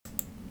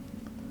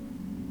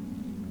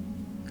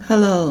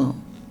Hello,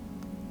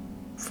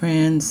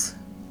 friends,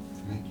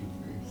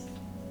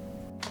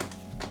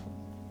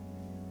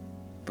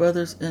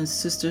 brothers and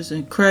sisters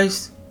in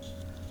Christ.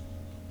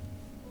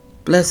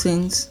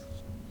 Blessings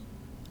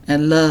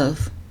and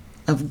love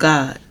of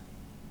God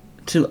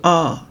to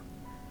all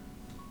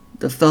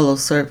the fellow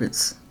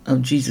servants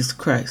of Jesus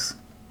Christ.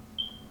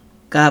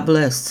 God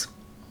bless.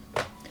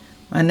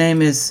 My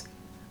name is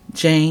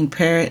Jane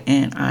Parrot,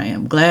 and I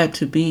am glad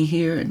to be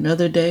here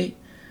another day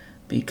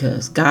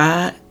because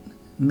God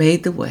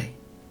made the way.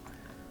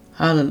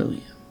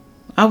 Hallelujah.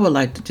 I would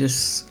like to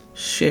just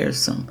share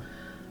some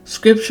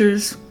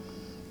scriptures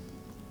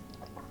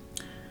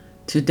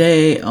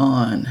today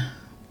on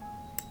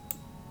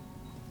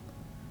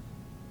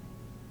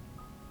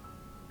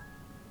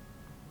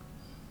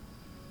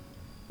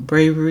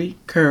bravery,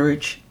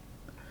 courage,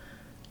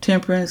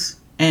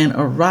 temperance, and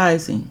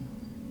arising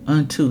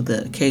unto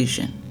the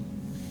occasion.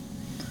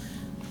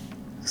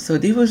 So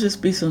these will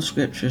just be some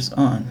scriptures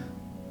on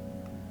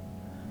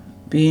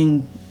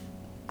being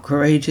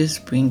courageous,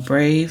 being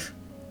brave,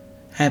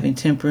 having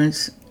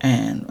temperance,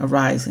 and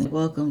arising.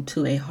 Welcome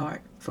to a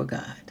heart for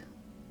God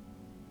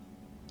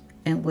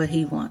and what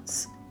He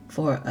wants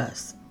for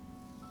us.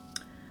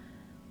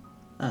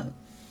 I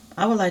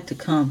would like to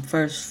come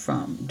first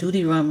from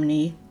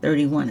Deuteronomy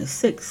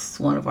 31:6,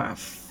 one of our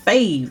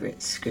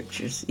favorite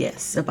scriptures.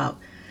 Yes, about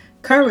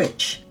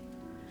courage,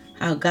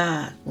 how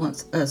God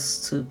wants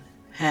us to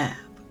have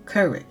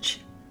courage.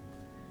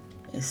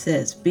 It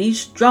says, be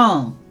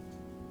strong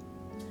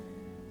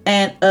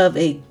and of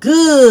a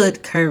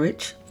good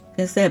courage.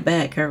 It's that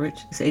bad courage.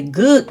 It's a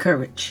good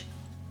courage.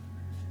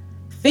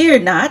 Fear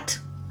not,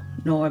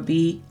 nor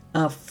be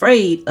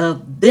afraid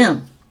of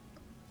them.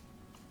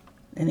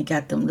 And it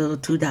got them little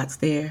 2 dots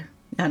there.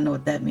 Y'all know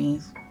what that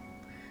means.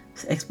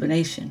 It's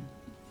explanation.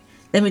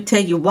 Let me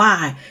tell you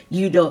why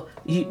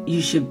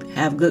you should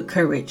have good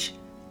courage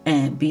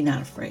and be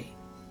not afraid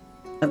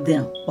of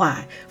them.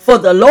 Why? For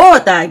the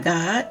Lord thy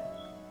God,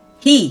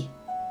 He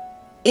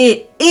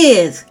it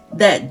is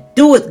that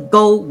doeth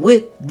go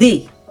with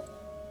thee.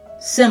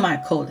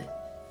 Semicolon.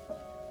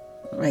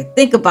 All right,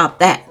 think about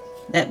that.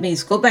 That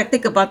means go back,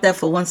 think about that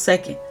for 1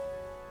 second.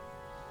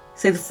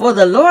 Say, for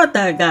the Lord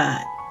thy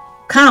God,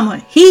 comma,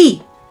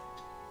 He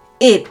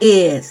it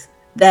is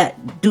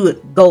that doeth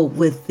go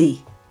with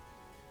thee.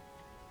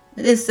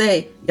 It didn't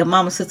say your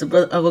mama, sister,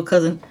 brother, uncle,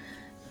 cousin,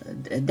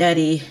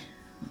 daddy,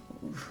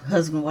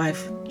 husband,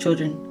 wife,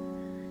 children.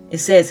 It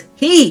says,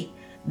 He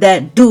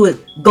that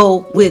doeth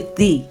go with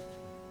thee.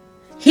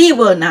 He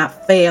will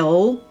not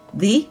fail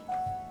thee,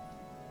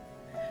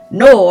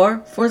 nor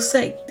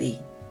forsake thee.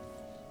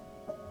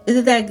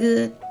 Isn't that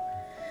good?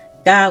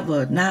 God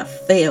will not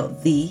fail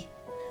thee,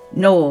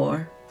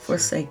 nor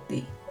forsake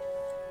thee.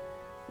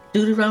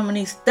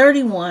 Deuteronomy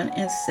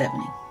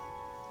 31:70.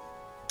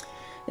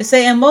 It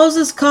say, and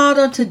Moses called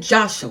unto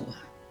Joshua,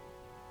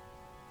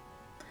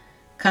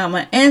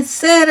 and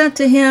said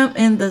unto him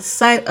in the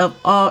sight of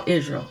all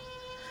Israel,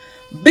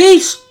 be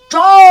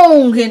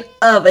strong and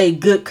of a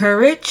good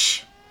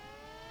courage.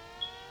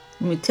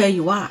 Let me tell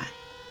you why.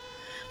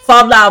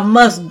 For thou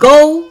must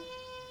go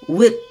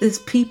with this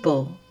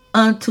people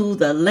unto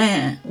the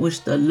land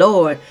which the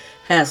Lord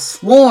has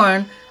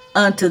sworn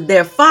unto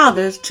their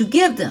fathers to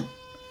give them,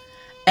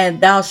 and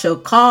thou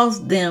shalt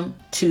cause them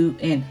to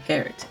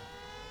inherit.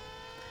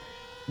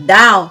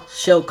 Thou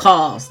shalt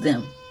cause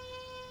them.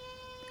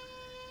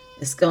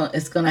 It's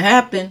gonna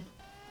happen.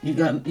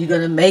 You're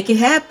gonna make it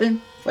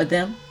happen for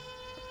them.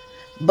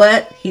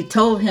 But he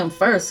told him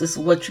first, this is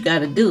what you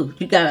gotta do.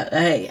 You gotta,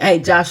 hey,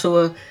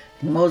 Joshua,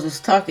 Moses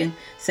talking,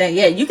 saying,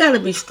 yeah, you gotta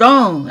be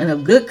strong and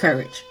of good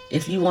courage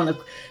if you want to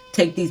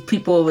take these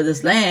people over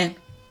this land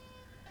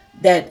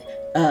that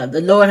the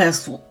Lord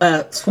has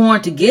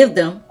sworn to give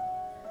them.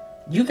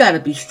 You gotta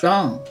be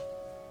strong.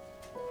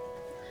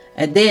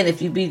 And then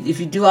if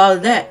you do all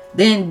of that,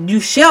 then you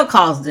shall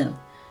cause them.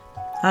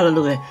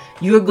 Hallelujah.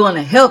 You're going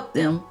to help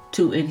them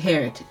to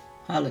inherit it.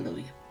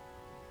 Hallelujah.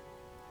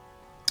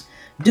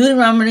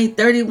 Deuteronomy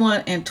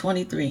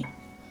 31:23.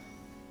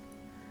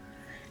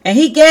 And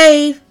he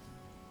gave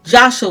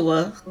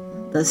Joshua,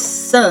 the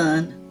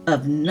son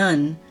of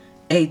Nun,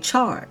 a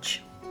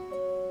charge,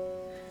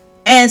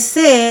 and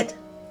said,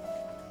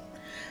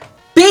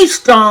 be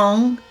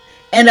strong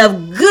and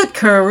of good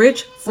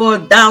courage, for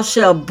thou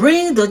shalt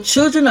bring the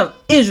children of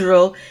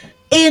Israel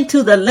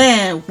into the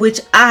land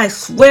which I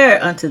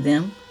swear unto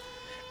them,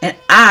 and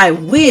I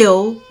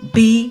will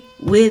be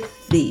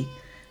with thee.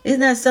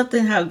 Isn't that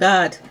something, how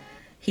God,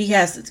 He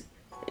has to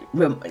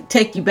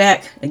take you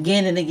back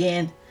again and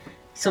again.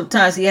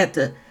 Sometimes He has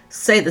to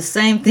say the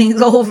same things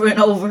over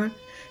and over,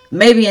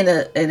 maybe in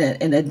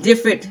a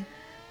different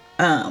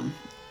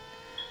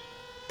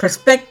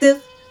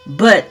perspective,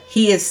 but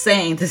He is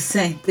saying the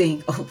same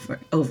thing over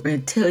and over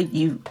until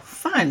you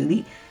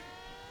finally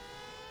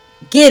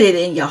get it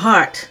in your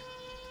heart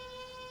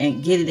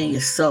and get it in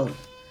your soul.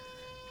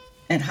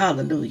 And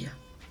hallelujah.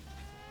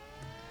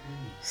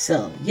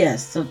 So,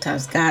 yes,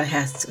 sometimes God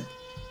has to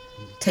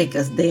take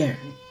us there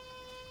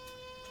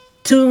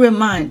to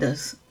remind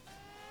us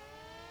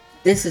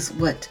This is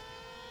what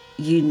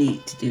you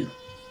need to do.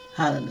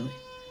 Hallelujah.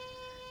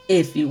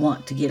 If you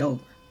want to get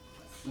over.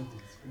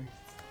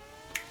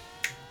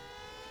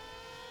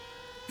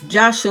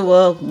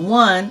 Joshua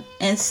 1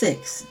 and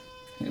 6.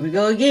 Here we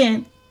go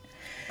again.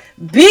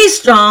 Be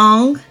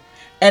strong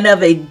and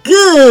of a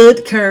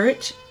good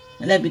courage.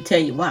 And let me tell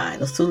you why.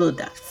 Those two little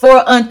dots.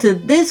 For unto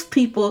this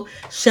people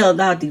shall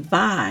thou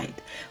divide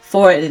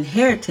for an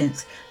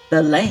inheritance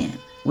the land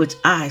which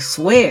I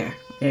swear.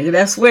 There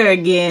that swear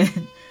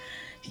again.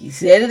 He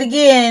said it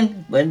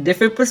again, but in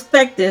different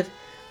perspective.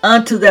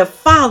 Unto their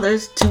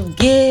fathers to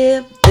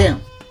give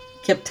them.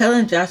 Kept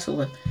telling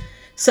Joshua.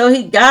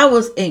 So God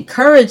was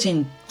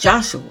encouraging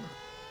Joshua.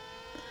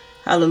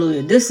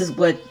 Hallelujah. This is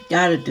what you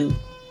got to do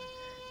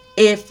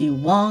if you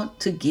want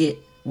to get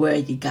where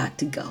you got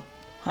to go.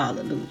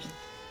 Hallelujah.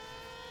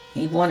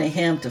 He wanted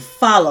him to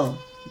follow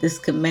this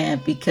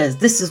command because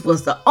this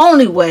was the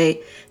only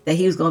way that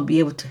he was going to be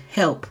able to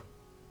help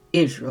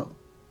Israel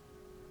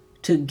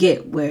to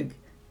get where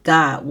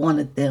God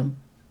wanted them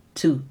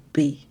to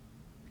be,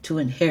 to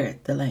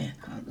inherit the land.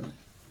 Hallelujah.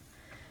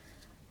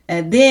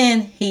 And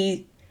then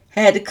he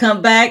had to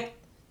come back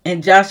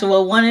in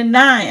Joshua 1 and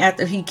 9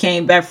 after he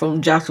came back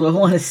from Joshua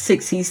 1 and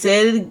 6. He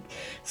said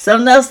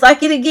something else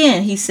like it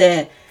again. He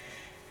said,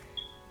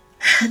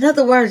 in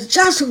other words,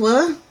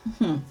 Joshua,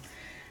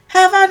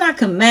 have I not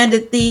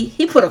commanded thee?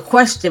 He put a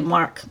question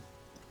mark.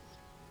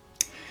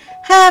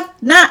 Have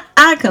not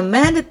I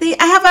commanded thee?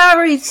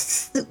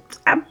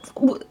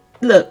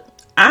 Look,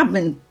 I've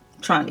been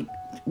trying to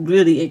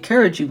really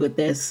encourage you with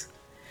this.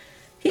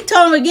 He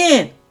told him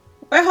again.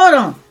 Wait, hold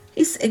on.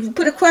 He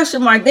put a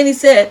question mark. Then he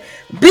said,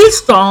 be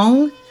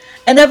strong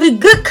and of a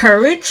good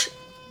courage.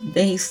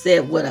 Then he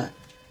said with a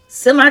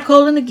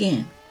semicolon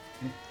again.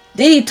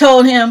 Then he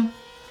told him,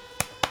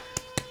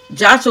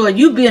 Joshua,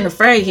 you being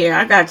afraid here.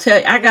 I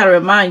gotta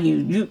remind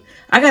you.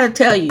 I gotta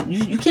tell you,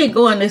 you can't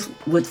go in this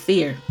with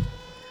fear.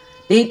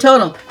 Then he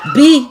told him,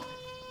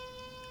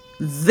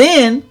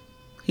 Then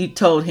he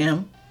told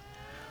him,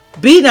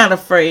 be not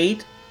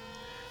afraid,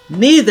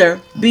 neither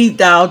be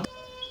thou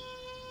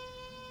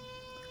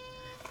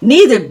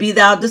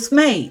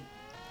dismayed.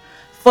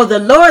 For the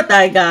Lord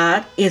thy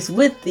God is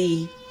with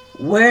thee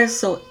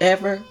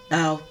wheresoever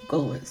thou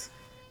goest.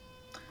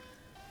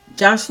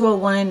 Joshua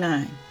 1 and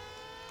 9.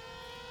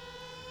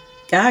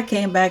 God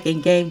came back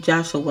and gave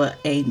Joshua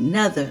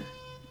another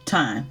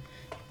time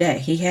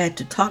that he had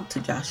to talk to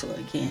Joshua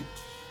again.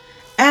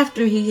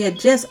 After he had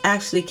just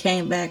actually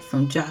came back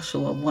from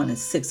Joshua 1 and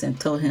 6 and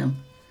told him,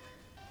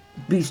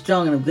 be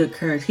strong and of good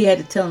courage. He had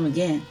to tell him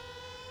again.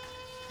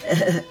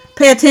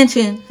 Pay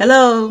attention.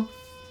 Hello.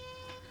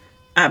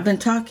 I've been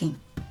talking.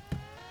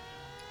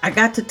 I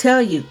got to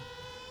tell you.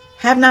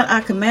 Have not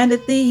I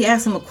commanded thee? He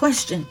asked him a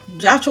question.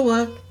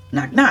 Joshua,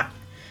 knock, knock.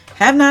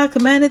 Have not I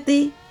commanded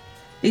thee?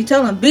 He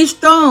told him, be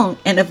strong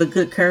and of a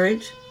good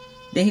courage.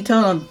 Then he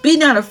told him, be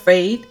not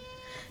afraid,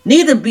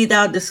 neither be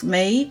thou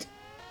dismayed.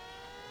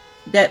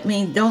 That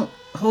means don't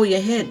hold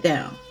your head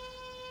down.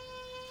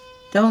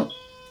 Don't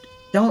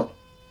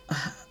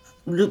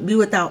be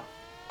without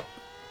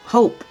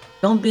hope.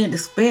 Don't be in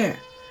despair.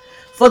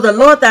 For the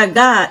Lord thy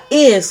God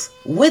is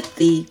with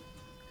thee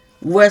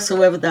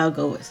wheresoever thou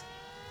goest.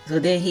 So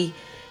then he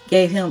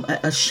gave him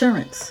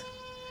assurance.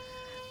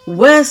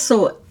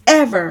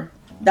 Wheresoever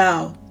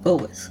thou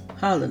goest.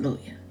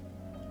 Hallelujah.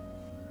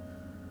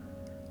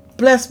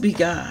 Blessed be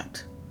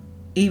God,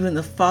 even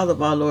the Father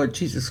of our Lord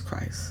Jesus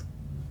Christ,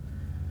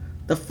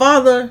 the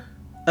Father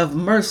of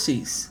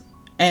mercies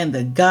and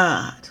the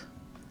God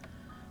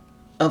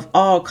of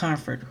all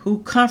comfort,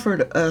 who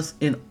comforted us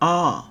in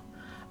all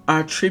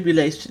our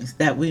tribulations,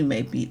 that we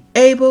may be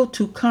able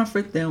to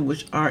comfort them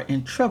which are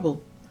in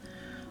trouble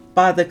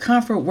by the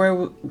comfort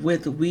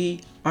wherewith we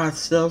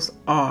ourselves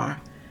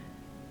are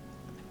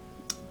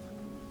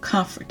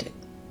comforted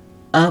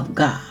of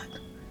God.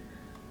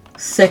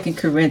 2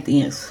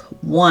 Corinthians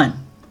 1,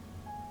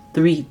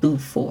 3 through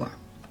 4.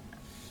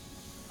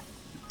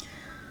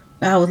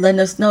 God was letting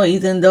us know,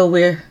 even though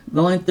we're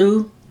going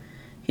through,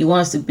 he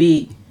wants to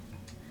be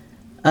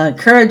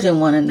encouraging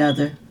one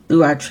another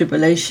through our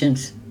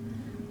tribulations.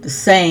 The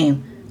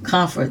same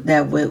comfort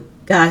that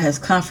God has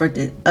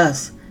comforted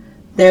us,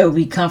 there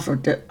we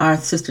comfort our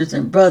sisters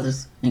and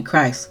brothers in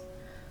Christ.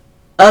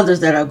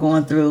 Others that are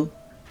going through,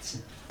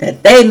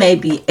 that they may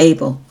be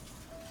able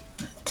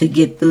to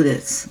get through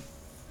this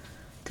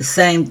the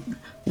same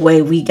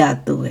way we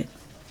got through it.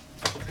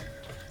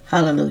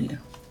 Hallelujah.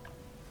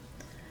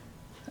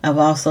 I'd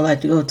also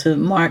like to go to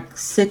Mark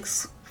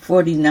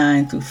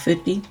 6:49 through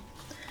 50.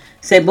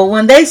 Say, but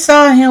when they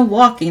saw him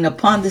walking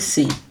upon the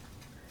sea,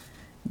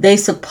 they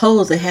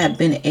supposed it had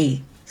been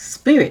a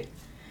spirit,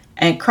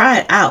 and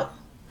cried out,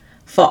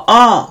 for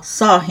all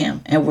saw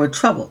him and were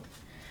troubled.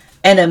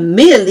 And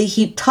immediately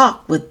he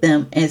talked with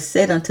them and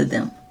said unto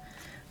them,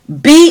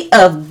 be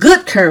of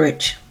good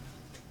courage.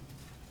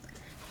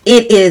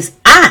 It is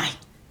I.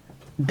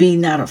 Be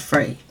not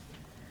afraid.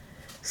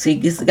 See,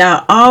 this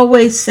God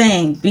always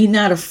saying, be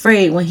not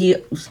afraid, when he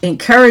was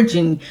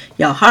encouraging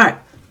your heart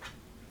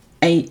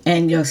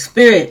and your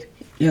spirit,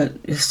 your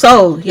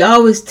soul. He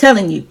always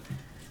telling you,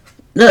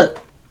 look,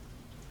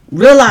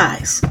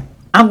 realize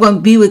I'm going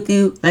to be with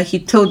you, like he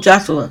told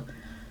Joshua.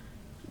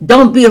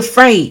 Don't be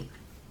afraid.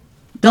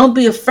 Don't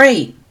be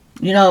afraid.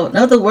 In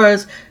other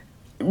words,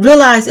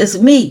 realize it's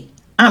me.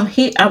 I'm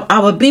here. I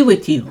will be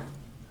with you.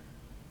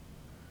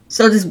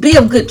 So just be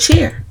of good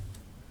cheer.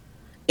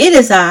 It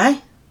is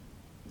I.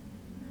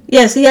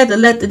 Yes, he had to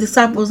let the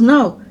disciples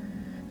know.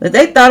 But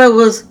they thought it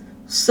was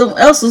something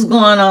else was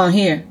going on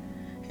here.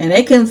 And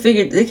they couldn't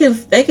figure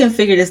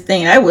this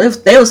thing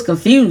out. They was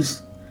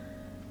confused.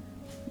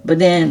 But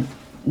then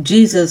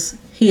Jesus,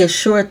 he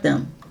assured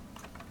them,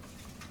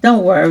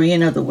 don't worry,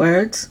 in other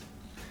words.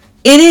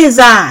 It is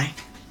I.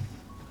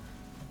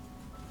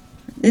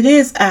 It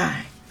is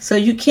I. So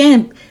you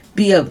can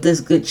be of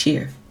this good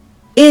cheer.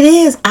 It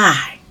is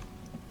I.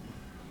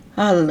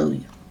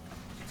 Hallelujah.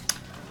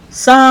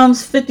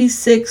 Psalms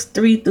 56,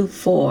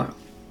 3-4.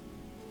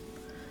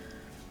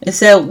 It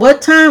said,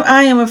 what time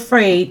I am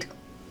afraid,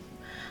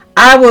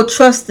 I will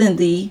trust in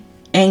thee,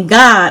 and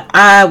God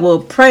I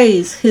will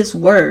praise his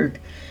word.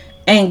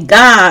 And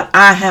God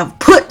I have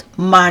put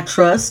my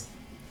trust.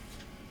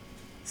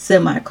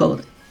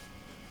 Semicolon.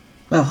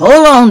 Well,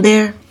 hold on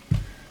there.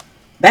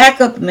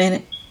 Back up a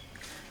minute.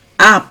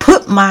 I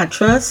put my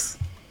trust.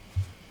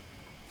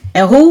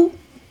 And who?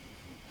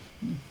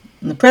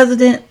 The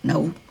president?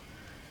 No.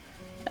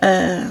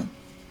 And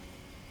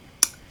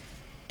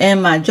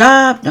my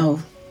job?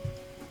 No.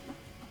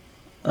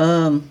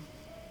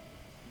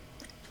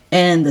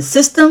 And the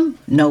system?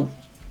 No.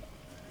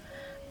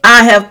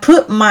 I have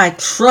put my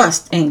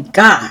trust in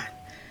God.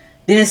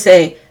 Then it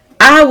say,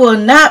 I will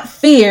not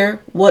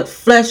fear what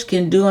flesh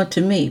can do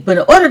unto me. But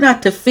in order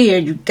not to fear,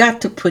 you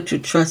got to put your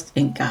trust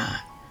in God.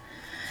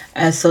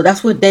 And so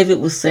that's what David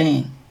was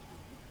saying.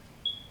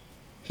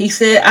 He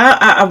said,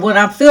 when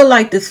I feel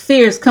like this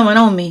fear is coming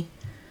on me,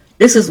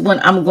 this is when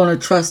I'm going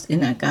to trust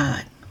in that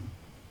God.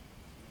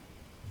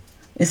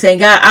 And saying,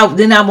 God,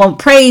 then I won't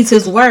praise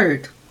his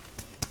word.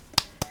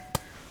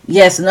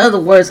 Yes, in other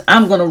words,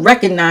 I'm going to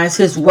recognize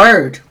his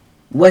word.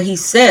 What he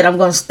said, I'm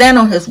going to stand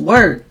on his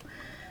word.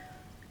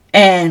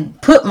 And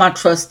put my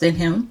trust in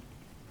him.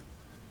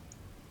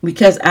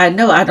 Because I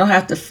know I don't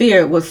have to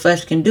fear what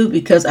flesh can do,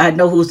 because I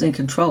know who's in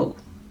control.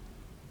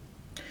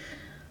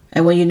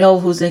 And when you know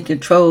who's in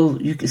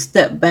control, you can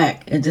step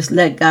back and just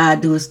let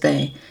God do his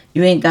thing.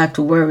 You ain't got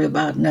to worry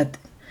about nothing.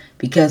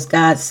 Because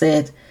God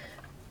said,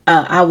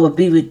 I will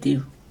be with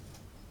you.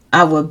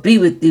 I will be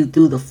with you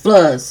through the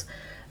floods,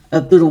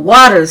 through the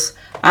waters.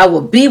 I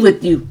will be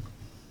with you.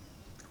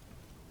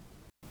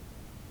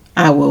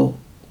 I will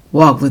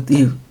walk with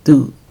you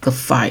through the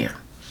fire.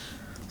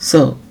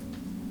 So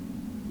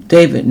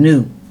David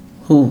knew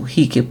who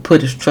he could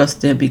put his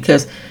trust in,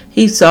 because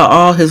he saw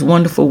all his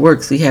wonderful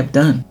works he have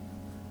done.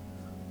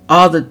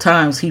 All the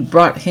times he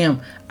brought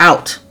him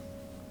out.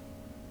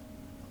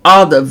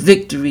 All the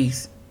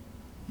victories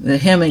that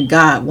him and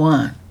God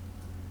won.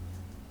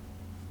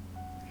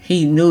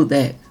 He knew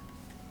that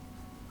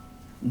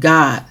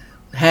God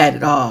had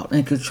it all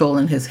in control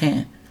in his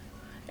hand.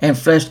 And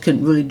flesh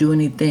couldn't really do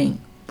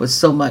anything but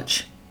so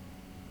much.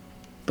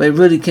 But it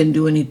really couldn't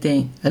do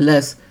anything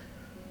unless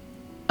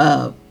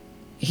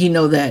he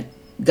know that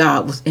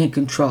God was in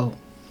control.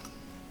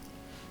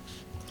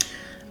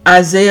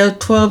 Isaiah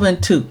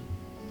 12:2.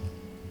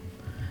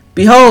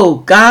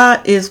 Behold,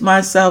 God is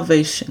my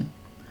salvation.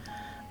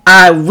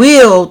 I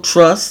will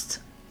trust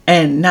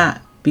and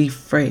not be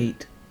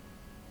afraid.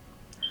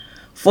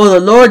 For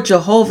the Lord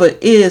Jehovah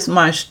is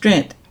my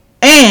strength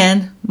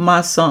and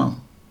my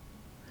song.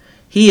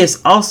 He has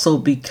also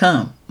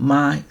become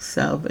my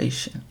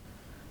salvation.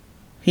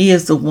 He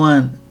is the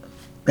one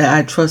that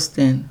I trust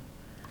in.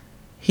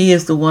 He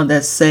is the one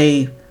that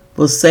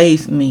will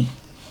save me.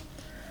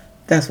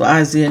 That's what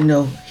Isaiah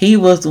knew. He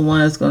was the one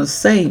that's going to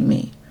save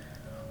me.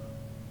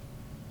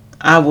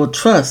 I will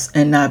trust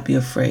and not be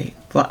afraid,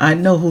 for I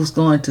know who's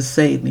going to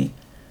save me.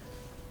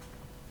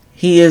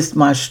 He is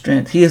my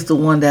strength. He is the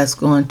one that's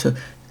going to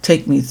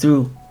take me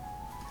through.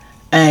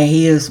 And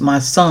he is my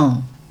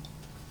song.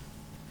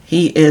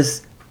 He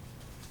is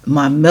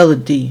my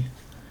melody.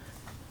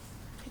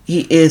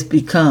 He is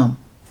become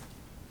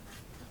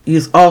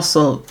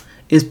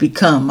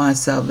my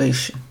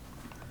salvation.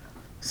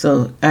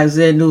 So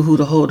Isaiah knew who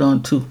to hold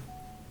on to,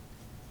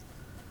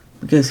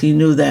 because he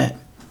knew that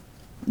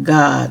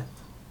God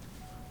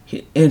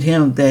in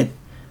him, that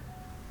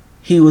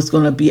he was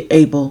going to be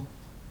able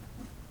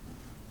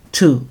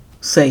to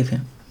save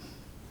him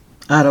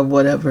out of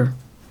whatever.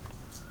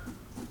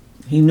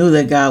 He knew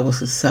that God was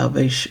his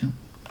salvation.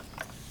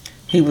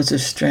 He was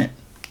his strength.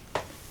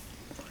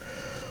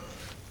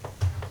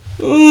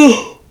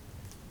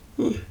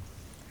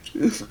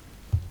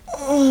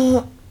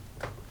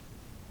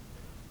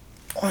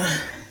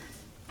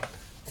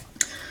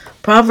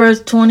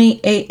 Proverbs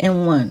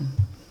 28:1.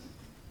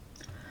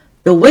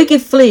 The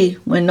wicked flee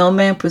when no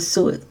man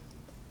pursueth,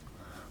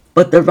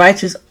 but the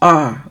righteous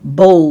are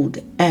bold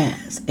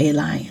as a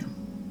lion.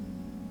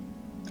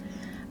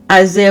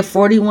 Isaiah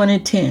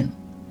 41:10.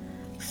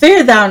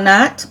 Fear thou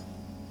not,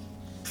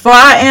 For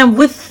I am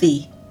with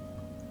thee.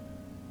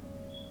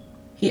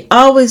 He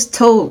always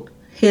told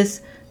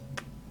his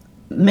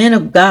men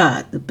of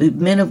God, the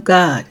men of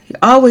God, he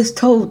always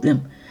told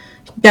them.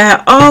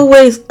 God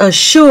always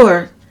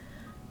assured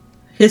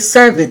his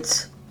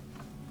servants,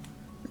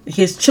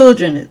 his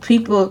children,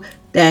 people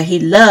that he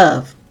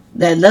loved,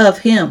 that love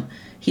him.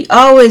 He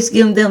always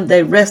gives them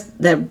that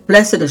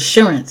blessed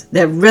assurance,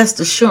 that rest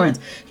assurance.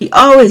 He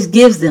always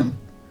gives them.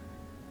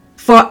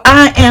 For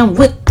I am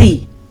with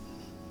thee.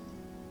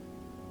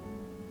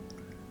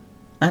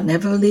 I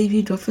never leave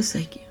you nor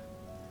forsake you.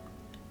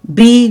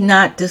 Be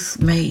not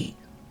dismayed.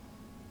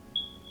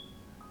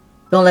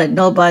 Don't let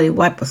nobody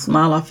wipe a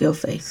smile off your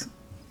face.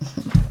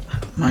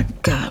 My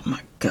God,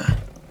 my God.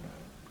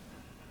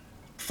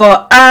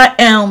 For I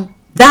am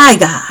thy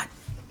God.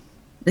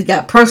 It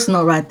got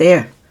personal right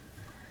there.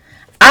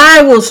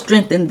 I will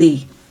strengthen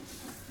thee.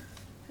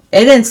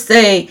 It didn't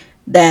say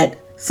that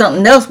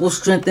something else will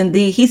strengthen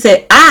thee. He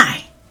said,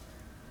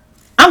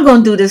 I'm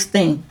going to do this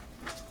thing.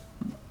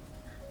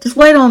 Just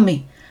wait on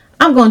me.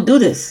 I'm going to do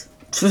this.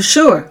 For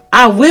sure.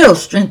 I will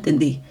strengthen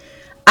thee.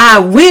 I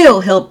will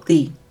help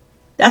thee.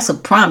 That's a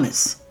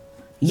promise.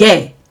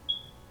 Yea.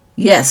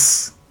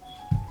 Yes.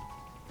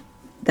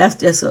 That's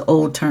just an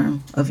old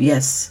term of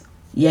yes.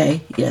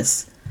 Yea.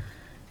 Yes.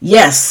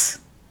 Yes.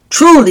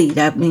 Truly.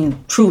 That means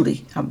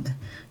truly.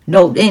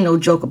 No, ain't no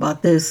joke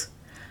about this.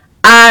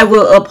 I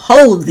will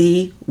uphold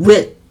thee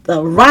with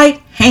the right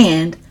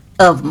hand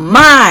of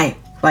my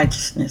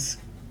righteousness.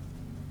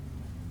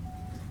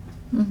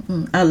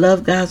 I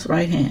love God's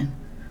right hand.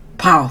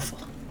 Powerful.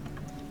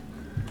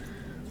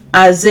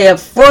 Isaiah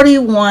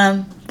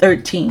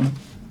 41:13.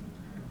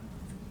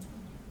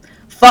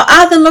 For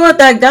I, the Lord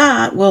thy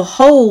God, will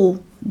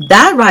hold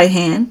thy right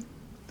hand,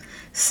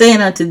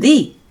 saying unto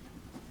thee,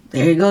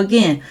 there you go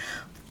again,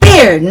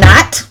 fear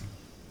not.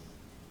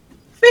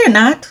 Fear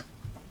not.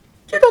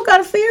 You don't got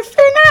to fear.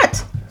 Fear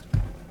not.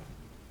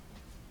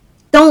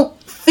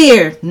 Don't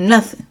fear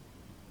nothing.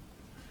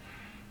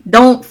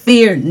 Don't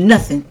fear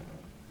nothing.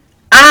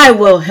 I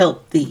will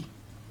help thee.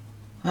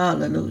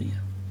 Hallelujah.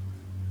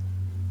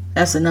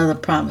 That's another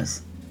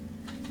promise.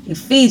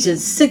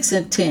 Ephesians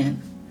 6:10.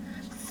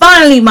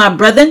 Finally, my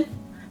brethren,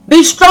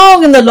 be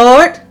strong in the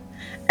Lord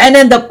and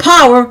in the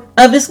power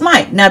of his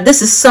might. Now,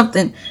 this is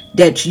something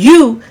that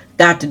you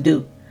got to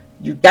do.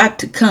 You got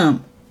to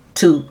come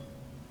to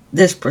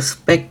this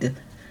perspective.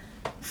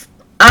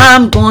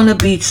 I'm going to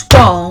be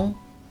strong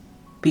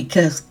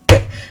because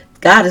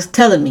God is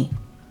telling me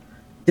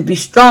to be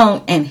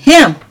strong in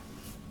him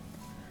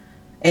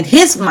and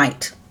his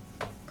might.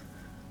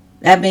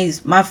 That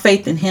means my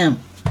faith in him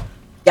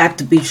got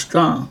to be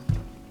strong.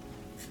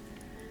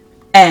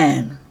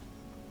 And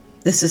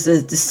this is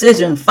a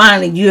decision.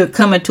 Finally, you are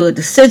coming to a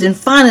decision.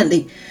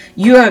 Finally,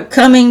 you are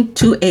coming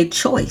to a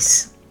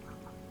choice.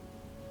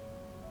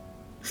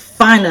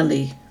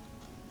 Finally.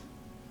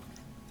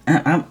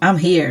 I'm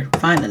here.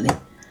 Finally.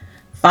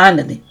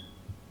 Finally.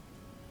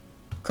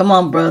 Come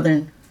on,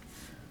 brother.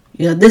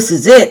 You know, this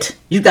is it.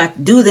 You got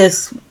to do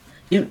this.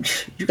 You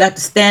got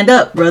to stand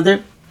up,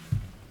 brother.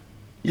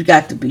 You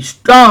got to be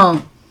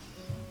strong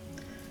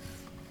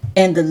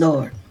in the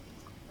Lord.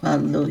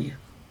 Hallelujah.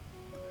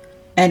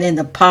 And in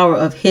the power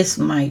of his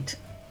might.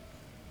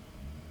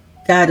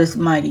 God is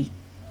mighty,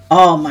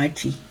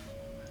 almighty.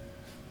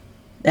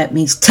 That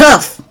means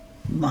tough,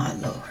 my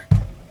Lord.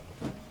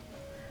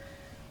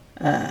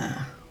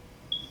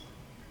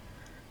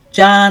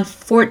 John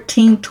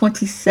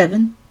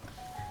 14:27.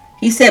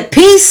 He said,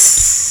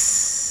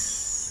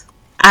 peace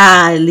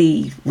I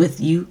leave with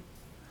you.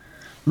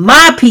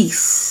 My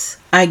peace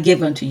I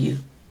give unto you.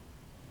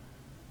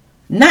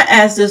 Not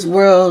as this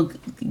world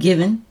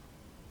given,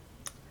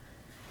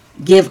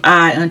 give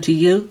I unto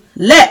you.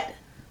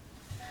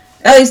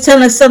 He's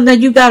telling us something that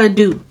you got to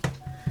do.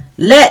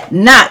 Let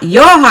not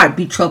your heart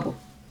be troubled.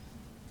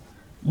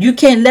 You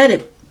can't let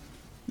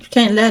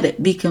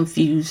it be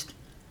confused.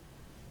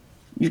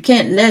 You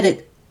can't let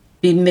it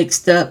be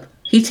mixed up.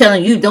 He's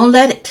telling you, don't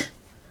let it.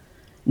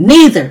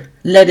 Neither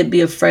let it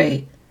be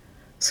afraid.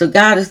 So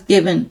God is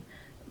giving,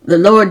 the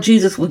Lord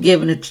Jesus was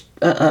giving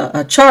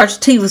a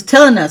charge. He was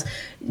telling us,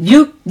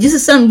 this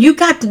is something you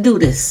got to do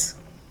this.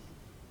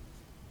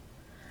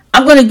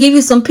 I'm going to give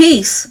you some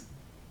peace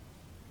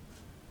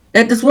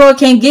that this world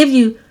can't give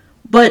you,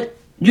 but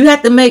you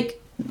have to make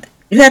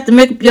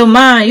up your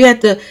mind. You have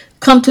to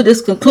come to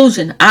this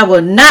conclusion. I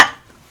will not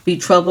be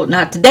troubled,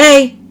 not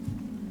today.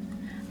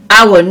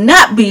 I will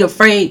not be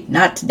afraid,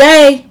 not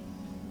today.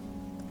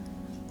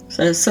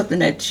 So it's something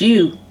that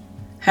you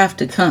have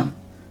to come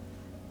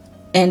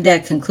in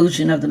that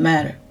conclusion of the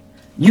matter.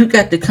 You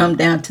got to come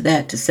down to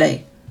that to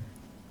say,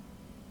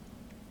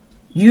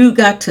 you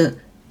got to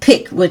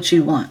pick what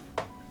you want.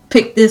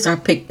 Pick this or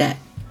pick that.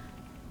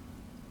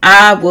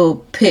 I will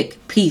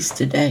pick peace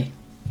today.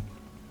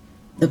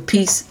 The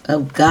peace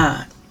of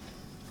God.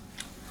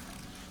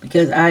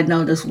 Because I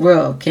know this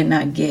world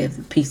cannot give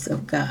the peace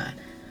of God.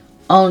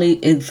 Only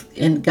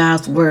in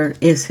God's word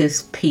is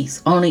his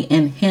peace. Only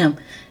in him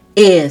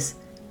is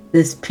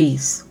this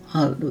peace.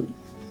 Hallelujah.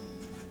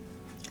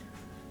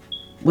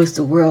 which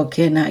the world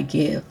cannot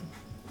give.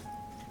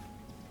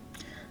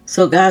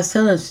 So God's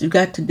telling us, you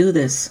got to do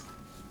this.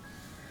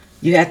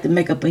 You have to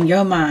make up in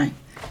your mind,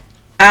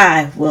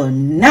 I will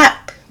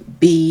not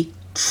be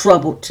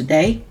troubled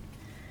today.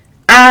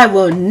 I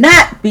will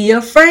not be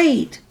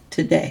afraid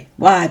today.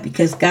 Why?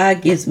 Because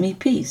God gives me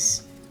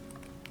peace.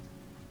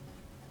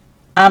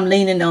 I'm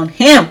leaning on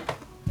Him.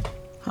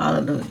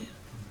 Hallelujah.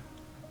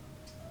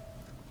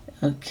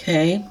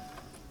 Okay.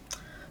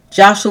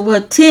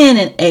 Joshua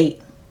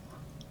 10:8.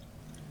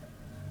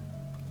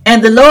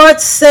 And the Lord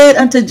said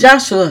unto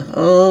Joshua,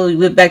 oh, we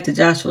went back to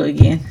Joshua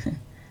again.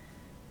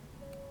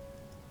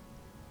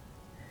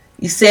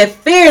 He said,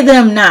 fear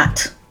them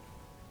not.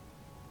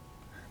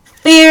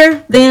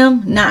 Fear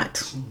them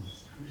not.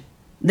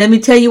 Let me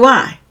tell you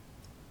why.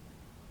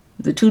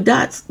 The 2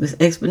 dots, this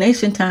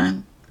explanation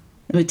time.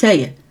 Let me tell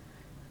you.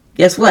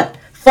 Guess what?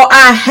 For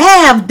I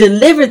have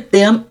delivered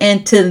them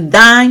into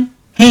thine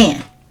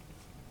hand.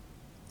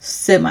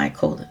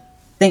 Semicolon.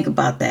 Think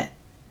about that.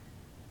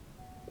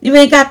 You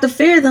ain't got to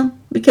fear them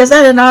because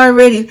I done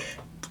already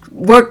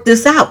worked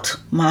this out,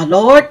 my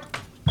Lord.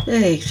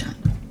 Hey,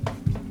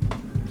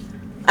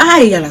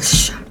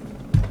 I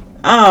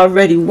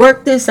already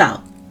worked this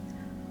out.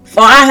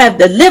 For I have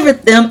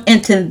delivered them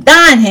into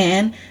thine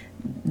hand.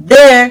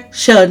 There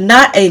shall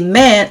not a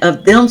man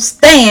of them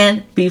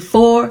stand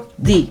before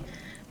thee.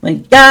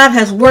 When God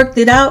has worked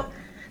it out,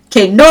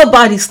 can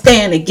nobody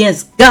stand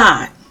against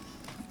God?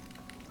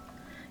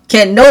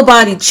 Can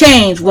nobody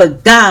change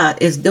what God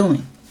is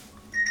doing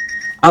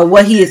or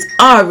what He has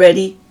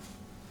already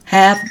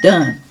have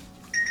done?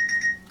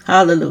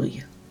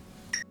 Hallelujah.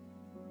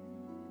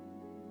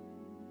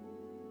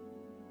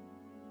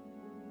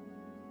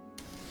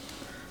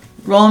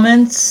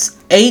 Romans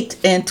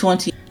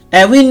 8:20.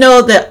 And we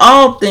know that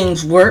all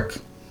things work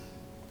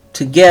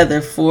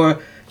together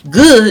for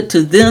good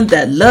to them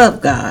that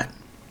love God.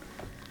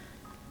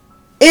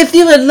 If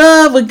you're in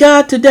love with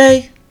God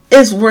today,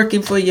 it's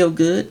working for your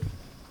good.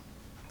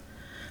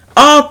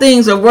 All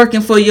things are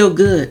working for your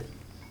good.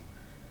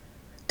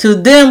 To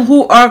them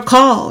who are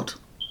called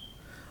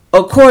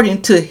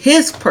according to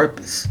His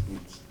purpose.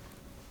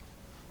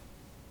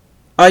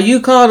 Are you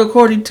called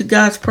according to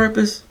God's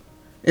purpose?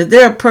 Is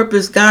there a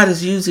purpose God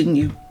is using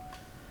you?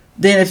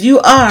 Then if you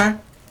are,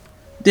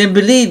 then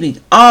believe me,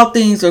 all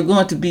things are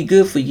going to be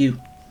good for you.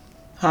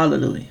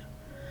 Hallelujah.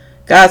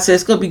 God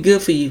says it's going to be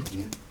good for you.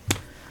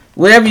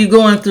 Whatever you're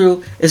going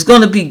through, it's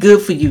going to be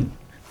good for you.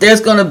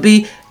 There's going to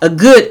be a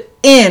good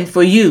end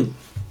for you.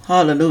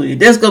 Hallelujah.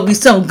 There's going to be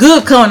something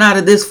good coming out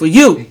of this for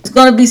you. It's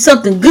going to be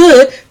something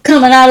good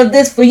coming out of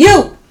this for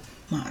you.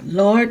 My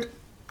Lord.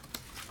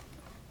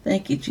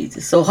 Thank you,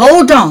 Jesus. So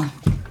hold on.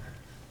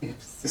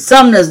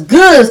 Something that's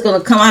good is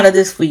going to come out of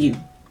this for you.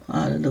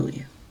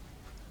 Hallelujah.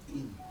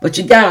 But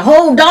you got to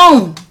hold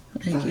on.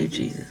 Thank you,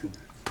 Jesus.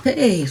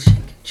 Hey, thank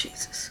you,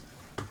 Jesus.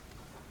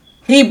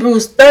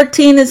 Hebrews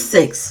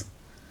 13:6.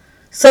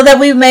 So that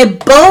we may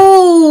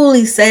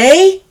boldly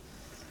say,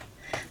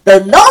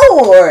 the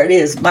Lord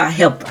is my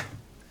helper,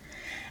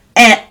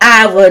 and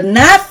I will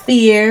not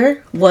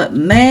fear what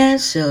man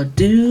shall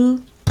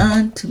do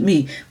unto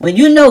me. When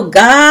you know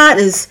God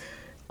is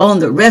on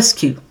the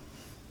rescue,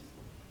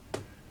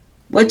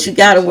 what you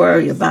got to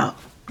worry about?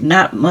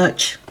 Not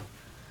much.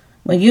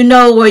 When you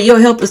know where your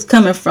help is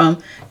coming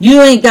from,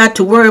 you ain't got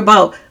to worry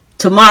about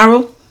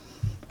tomorrow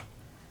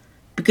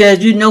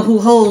because you know who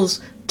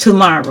holds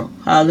tomorrow.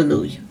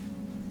 Hallelujah.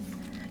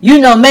 You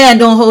know man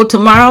don't hold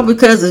tomorrow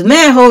because if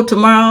man hold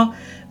tomorrow,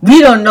 we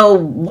don't know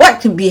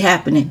what can be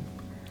happening.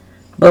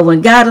 But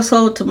when God is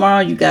hold tomorrow,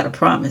 you got a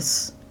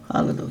promise.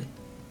 Hallelujah.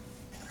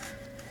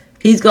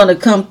 He's going to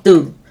come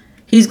through.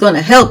 He's going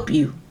to help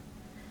you.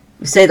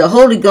 We say the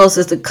Holy Ghost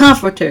is the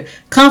comforter.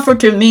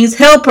 Comforter means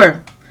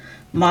helper.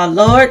 My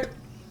Lord.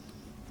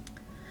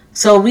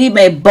 So we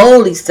may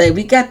boldly say,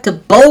 we got to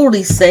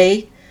boldly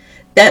say,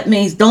 that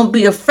means don't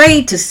be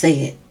afraid to say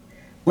it.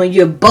 When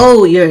you're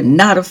bold, you're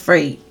not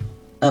afraid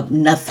of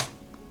nothing.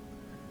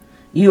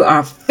 You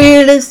are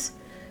fearless.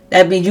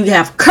 That means you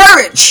have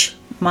courage.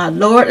 My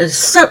Lord, is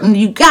certain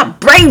you got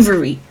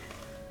bravery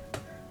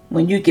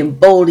when you can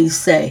boldly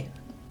say,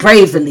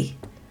 bravely,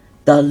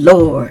 the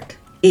Lord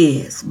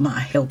is my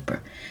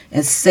helper.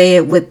 And say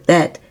it with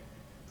that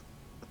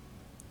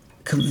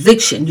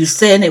conviction. You're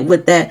saying it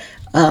with that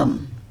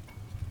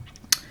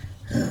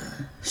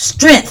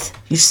strength.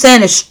 You're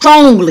saying it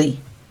strongly.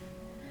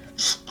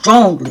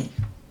 Strongly.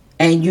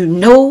 And you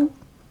know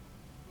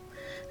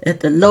that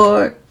the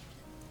Lord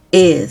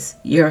is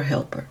your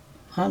helper.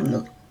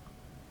 Hallelujah.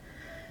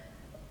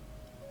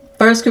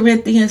 1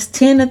 Corinthians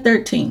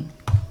 10:13.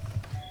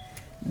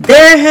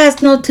 There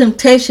has no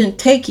temptation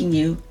taking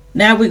you.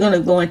 Now we're going to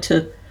go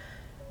into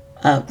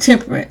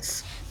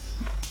temperance.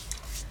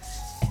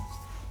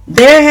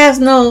 There has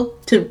no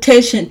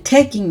temptation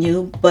taking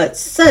you, but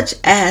such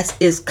as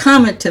is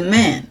common to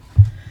man.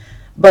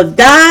 But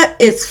God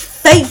is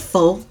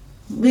faithful.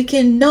 We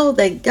can know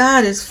that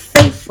God is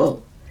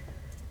faithful.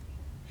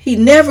 He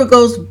never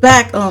goes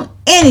back on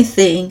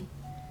anything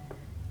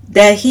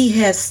that He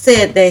has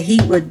said that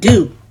He would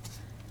do.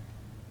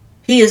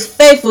 He is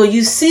faithful.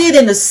 You see it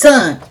in the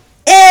sun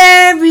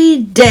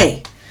every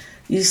day.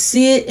 You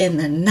see it in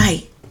the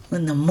night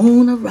when the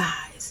moon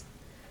arises.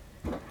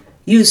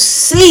 You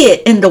see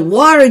it in the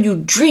water you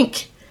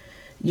drink.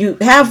 You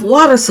have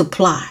water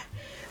supply.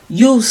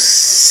 You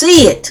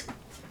see it.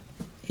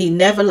 He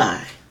never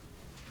lies.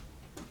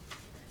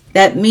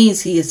 That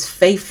means he is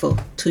faithful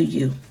to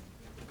you.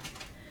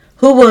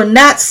 Who will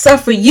not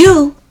suffer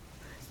you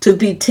to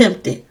be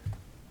tempted.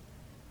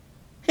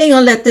 He ain't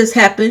gonna let this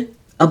happen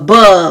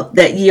above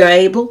that ye are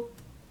able.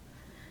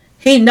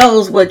 He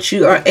knows what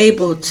you are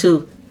able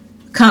to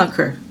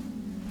conquer.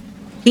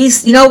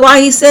 You know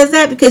why he says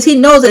that? Because he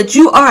knows that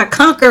you are a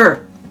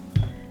conqueror.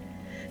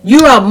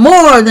 You are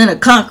more than a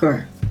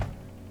conqueror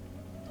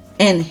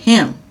in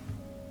him.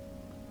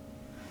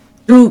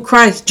 Through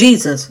Christ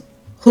Jesus,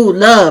 who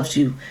loves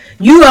you.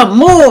 You are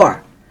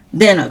more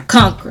than a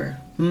conqueror.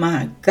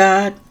 My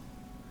God.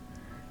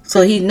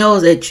 So he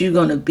knows that you're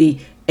going to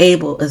be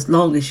able as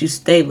long as you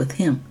stay with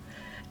him.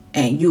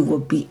 And you will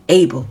be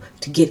able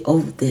to get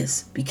over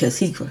this because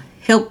he will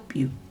help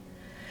you.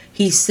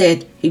 He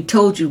said, he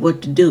told you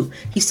what to do.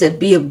 He said,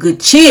 be of good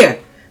cheer,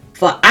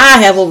 for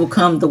I have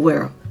overcome the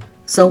world.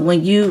 So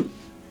when you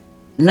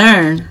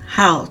learn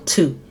how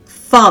to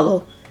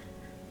follow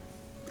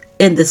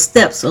in the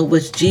steps of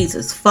which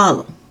Jesus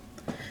followed,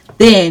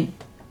 then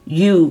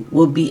you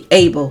will be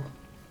able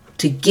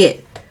to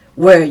get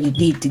where you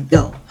need to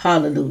go.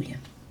 Hallelujah.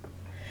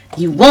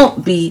 You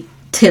won't be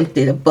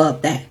tempted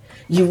above that.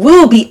 You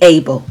will be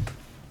able,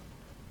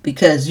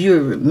 because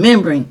you're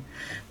remembering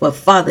what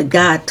Father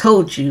God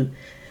told you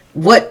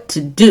what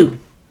to do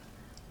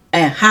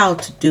and how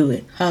to do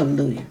it.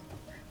 Hallelujah.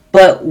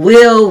 But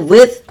will,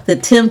 with the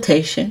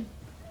temptation,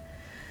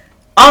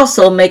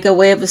 also make a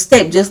way of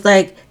escape, just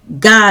like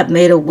God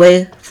made a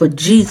way for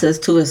Jesus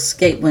to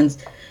escape when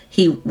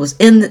he was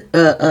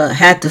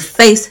had to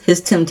face his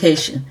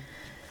temptation.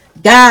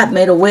 God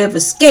made a way of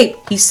escape.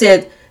 He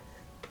said,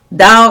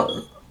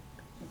 thou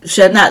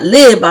shalt not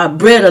live by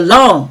bread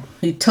alone,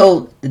 he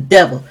told the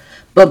devil,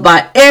 but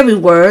by every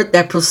word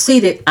that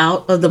proceeded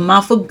out of the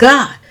mouth of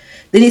God.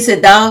 Then he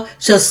said, thou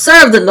shalt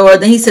serve the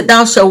Lord. Then he said,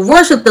 thou shalt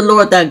worship the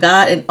Lord thy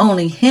God, and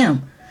only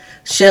him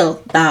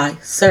shalt thou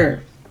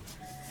serve.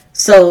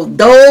 So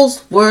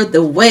those were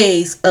the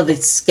ways of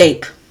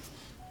escape.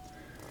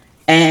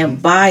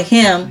 And by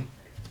him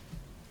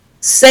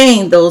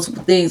saying those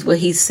things, what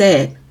he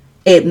said,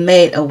 it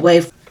made a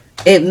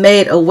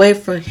way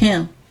for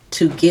him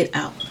to get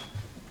out.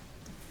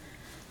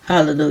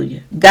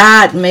 Hallelujah.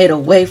 God made a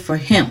way for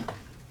him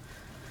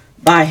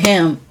by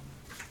him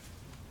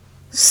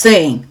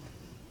saying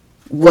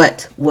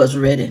what was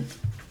written.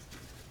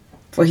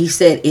 For he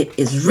said, it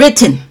is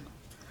written.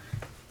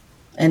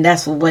 And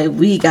that's the way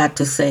we got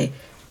to say,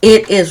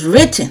 it is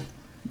written.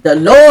 The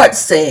Lord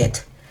said,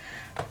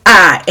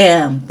 I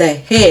am the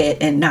head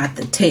and not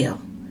the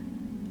tail.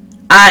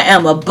 I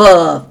am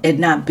above and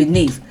not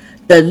beneath.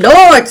 The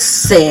Lord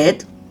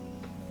said,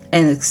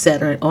 and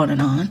etc., on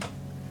and on.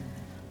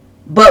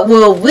 But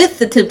will with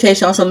the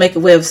temptation also make a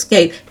way of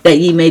escape, that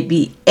ye may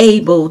be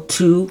able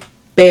to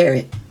bear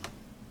it.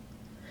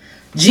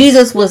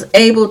 Jesus was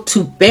able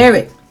to bear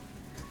it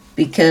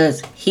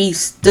because he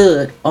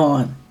stood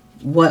on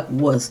what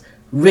was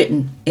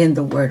written in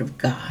the Word of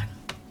God.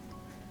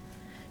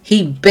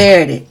 He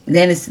bared it.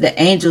 Then it's the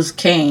angels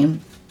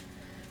came.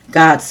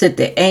 God sent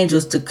the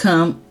angels to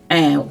come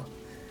and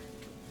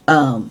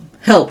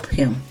help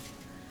him.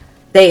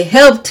 They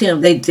helped him.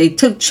 They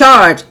took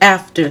charge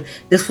after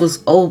this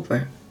was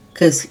over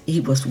because he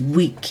was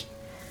weak.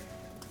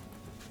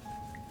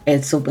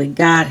 And so, but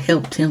God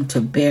helped him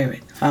to bear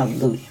it.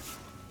 Hallelujah.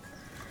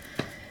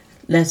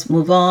 Let's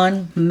move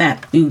on.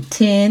 Matthew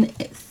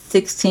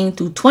 10:16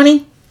 through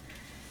 20.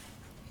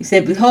 He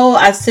said, behold,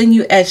 I send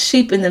you as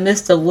sheep in the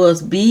midst of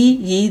wolves. Be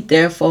ye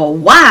therefore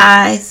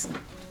wise.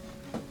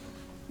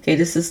 Okay,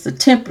 this is the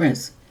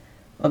temperance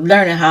of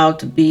learning how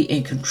to be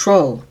in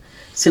control.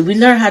 So we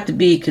learn how to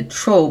be in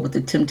control with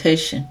the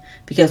temptation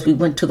because we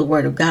went to the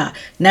Word of God.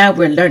 Now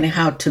we're learning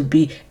how to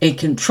be in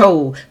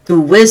control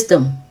through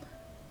wisdom.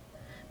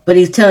 But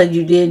he's telling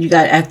you then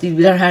after you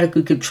learn how to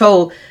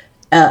control,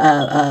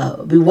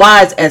 be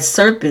wise as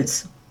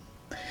serpents.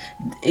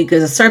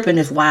 Because a serpent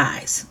is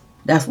wise.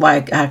 That's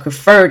why I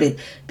preferred it,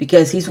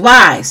 because he's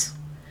wise.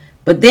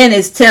 But then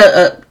it's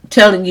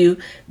telling you,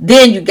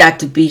 then you got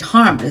to be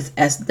harmless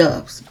as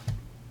doves.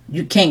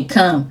 You can't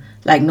come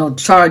like no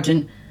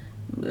charging,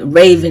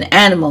 raving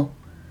animal.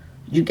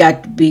 You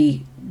got to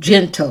be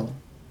gentle,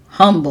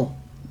 humble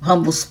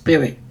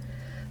spirit.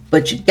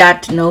 But you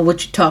got to know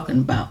what you're talking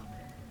about.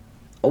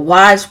 A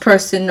wise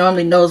person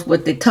normally knows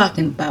what they're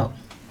talking about.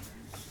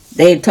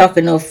 They ain't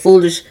talking no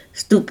foolish,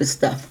 stupid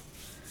stuff.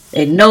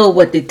 They know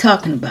what they're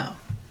talking about.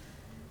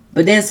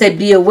 But then say,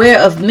 be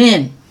aware of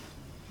men.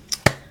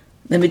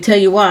 Let me tell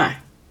you why.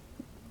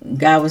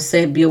 God was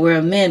saying, be aware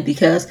of men,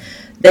 because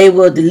they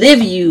will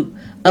deliver you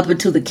up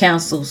into the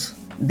councils.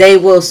 They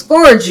will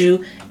scourge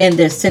you in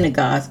their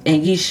synagogues,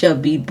 and ye shall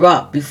be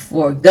brought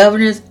before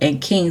governors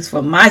and kings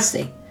for my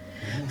sake,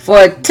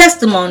 for a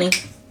testimony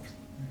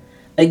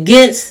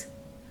against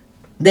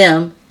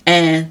them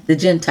and the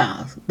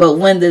Gentiles. But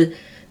when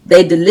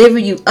they deliver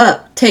you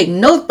up, take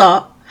no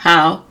thought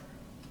how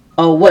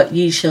or what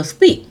ye shall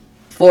speak.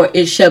 For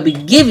it shall be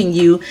given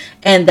you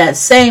in that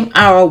same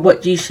hour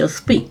what ye shall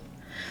speak.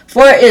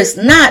 For it is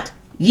not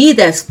ye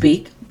that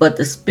speak, but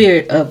the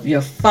Spirit of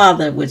your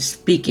Father which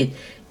speaketh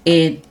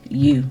in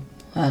you.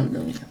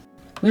 Hallelujah.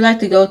 We like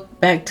to go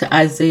back to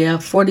Isaiah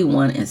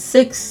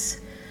 41:6.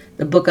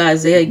 The book of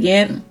Isaiah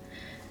again.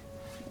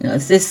 It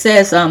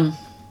says,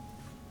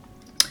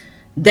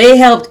 they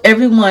helped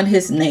everyone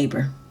his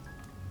neighbor.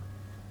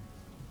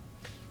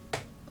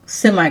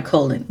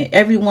 Semicolon. And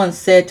everyone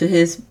said to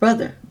his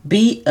brother,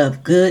 be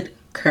of good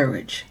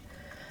courage.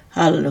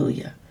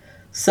 Hallelujah.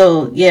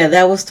 So, yeah,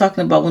 that was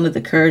talking about one of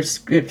the courage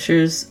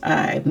scriptures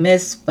I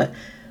missed, but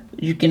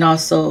you can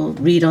also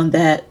read on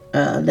that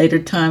later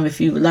time if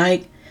you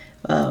like.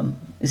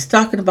 It's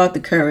talking about the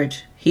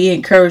courage. He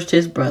encouraged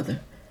his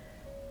brother.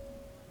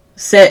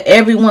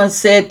 Everyone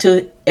said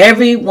to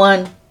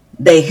everyone,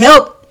 they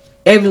helped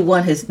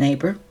everyone his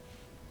neighbor.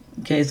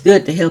 Okay, it's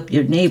good to help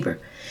your neighbor.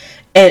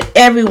 And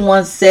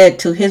everyone said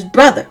to his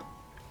brother.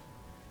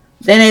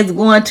 Then they was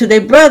going to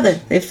their brother,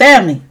 their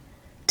family,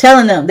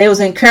 telling them they was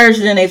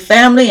encouraging their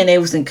family and they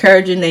was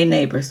encouraging their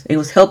neighbors. They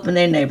was helping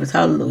their neighbors.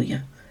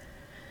 Hallelujah.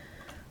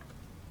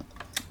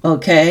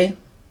 Okay,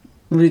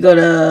 we go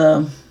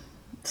to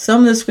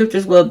some of the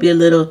scriptures will be a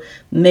little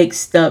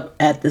mixed up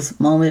at this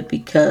moment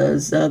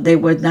because they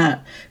were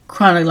not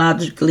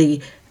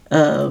chronologically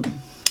in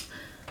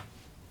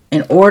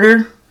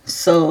order.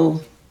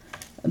 So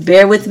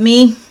bear with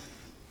me.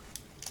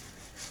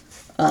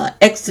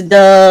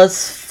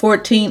 Exodus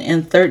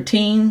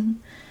 14:13.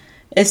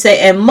 It say,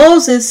 and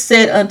Moses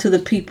said unto the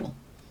people,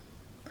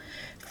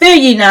 fear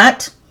ye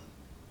not,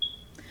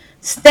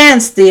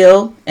 stand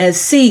still and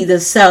see the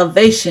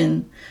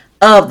salvation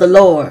of the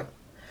Lord,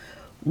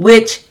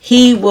 which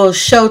he will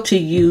show to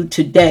you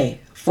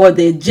today. For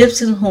the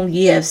Egyptians whom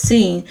ye have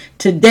seen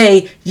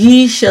today,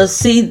 ye shall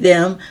see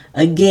them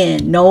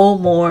again no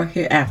more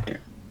hereafter.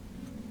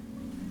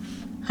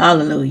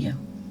 Hallelujah.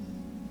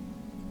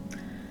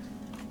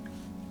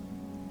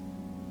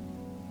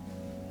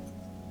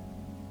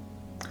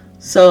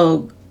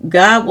 So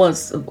God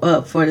wants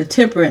for the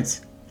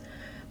temperance.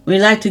 We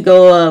like to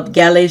go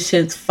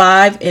Galatians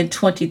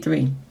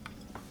 5:23.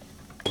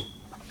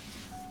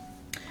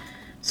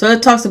 So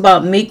it talks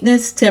about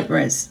meekness,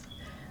 temperance.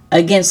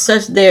 Against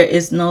such there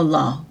is no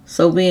law.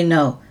 So we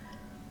know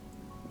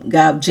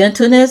God,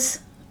 gentleness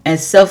and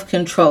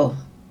self-control.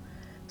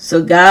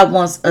 So God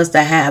wants us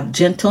to have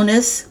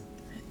gentleness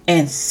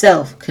and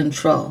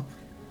self-control,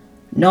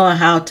 knowing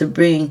how to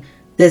bring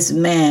this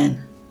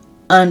man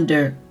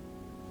under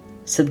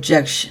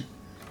subjection.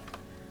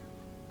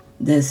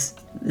 This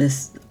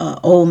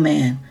old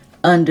man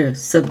under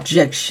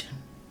subjection.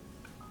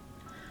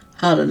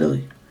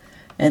 Hallelujah.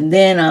 And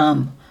then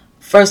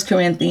 1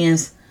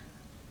 Corinthians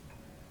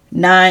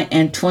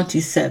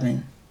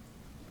 9:27.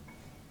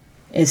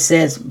 It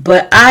says,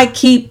 but I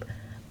keep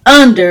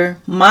under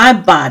my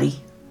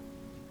body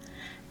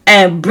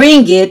and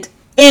bring it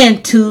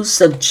into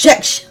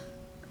subjection,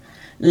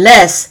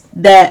 lest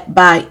that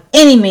by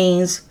any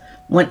means,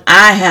 when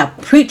I have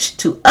preached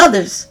to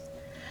others,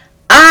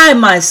 I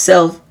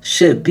myself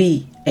should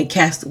be a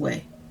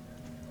castaway.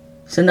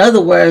 So in other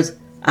words,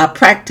 I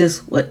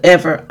practice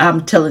whatever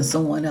I'm telling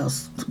someone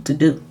else to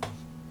do.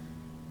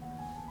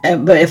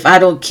 But if I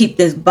don't keep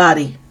this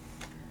body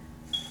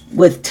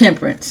with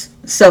temperance,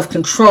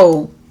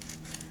 self-control,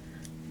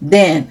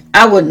 then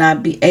I would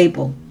not be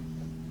able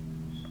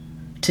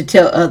to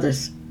tell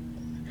others.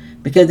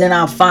 Because then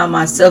I'll find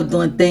myself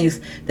doing things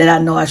that I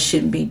know I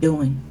shouldn't be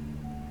doing.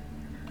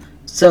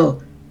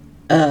 So,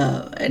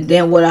 and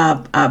then what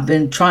I've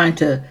been trying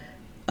to,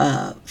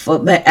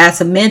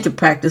 as a men to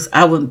practice,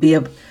 I wouldn't be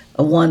a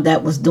one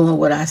that was doing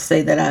what I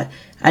say that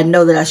I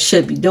know that I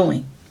should be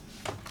doing.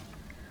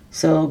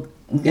 So,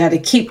 you got to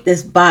keep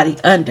this body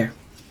under.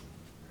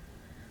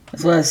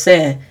 That's what I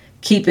said.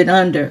 Keep it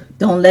under.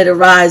 Don't let it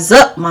rise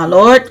up, my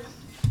Lord.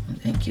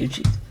 Thank you,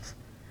 Jesus.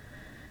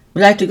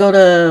 We like to go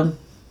to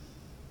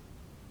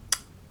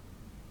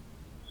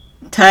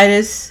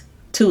Titus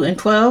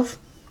 2:12.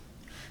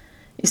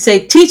 It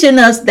say, teaching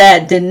us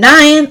that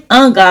denying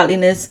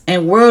ungodliness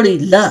and worldly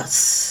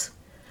lusts,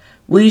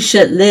 we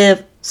should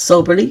live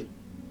soberly,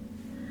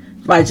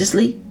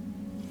 righteously,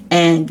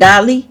 and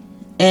godly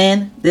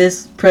in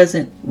this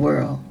present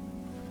world.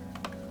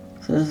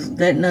 So it's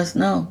letting us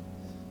know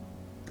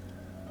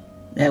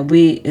that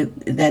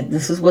that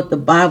this is what the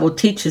Bible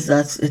teaches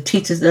us. It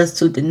teaches us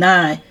to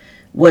deny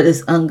what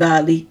is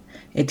ungodly.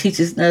 It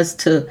teaches us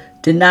to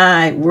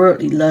deny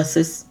worldly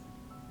lusts.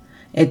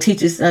 It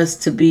teaches us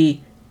to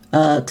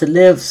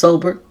live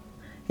sober.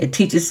 It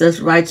teaches us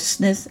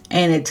righteousness,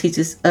 and it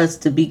teaches us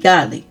to be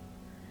godly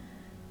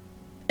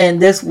in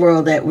this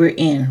world that we're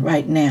in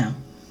right now.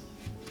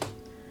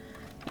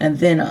 And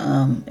then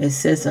it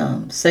says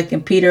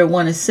 2 Peter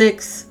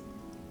 1:6.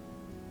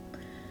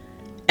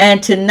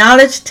 And to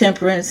knowledge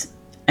temperance,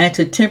 and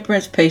to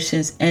temperance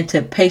patience, and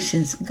to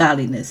patience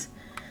godliness.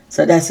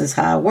 So that's just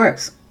how it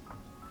works.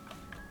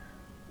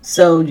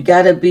 So you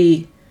got to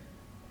be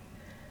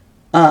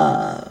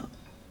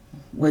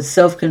with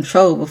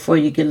self-control before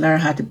you can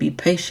learn how to be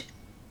patient.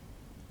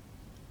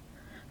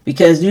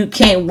 Because you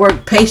can't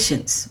work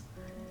patience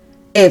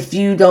if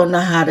you don't know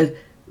how to,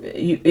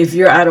 if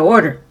you're out of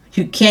order.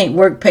 You can't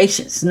work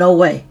patience. No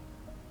way.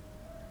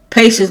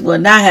 Patience will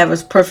not have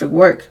its perfect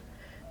work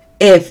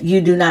if you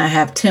do not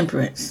have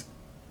temperance.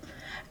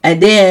 And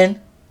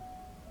then,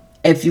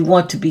 if you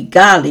want to be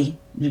godly,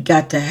 you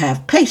got to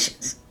have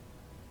patience.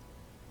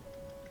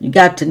 You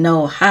got to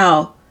know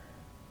how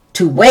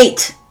to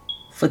wait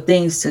for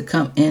things to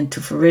come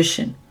into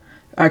fruition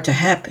or to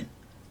happen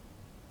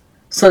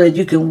so that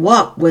you can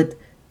walk with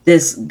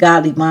this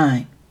godly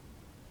mind.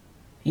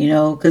 You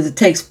know, because it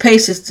takes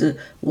patience to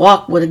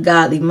walk with a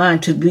godly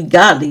mind. To be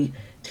godly,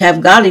 to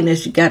have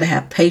godliness, you got to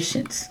have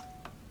patience.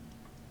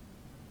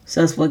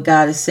 So that's what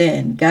God is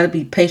saying. You got to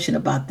be patient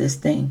about this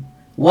thing.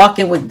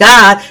 Walking with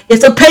God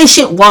is a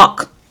patient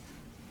walk.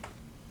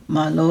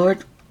 My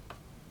Lord.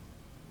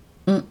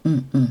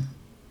 Mm-mm-mm.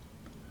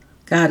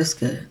 God is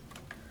good.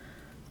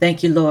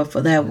 Thank you, Lord,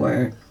 for that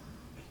word.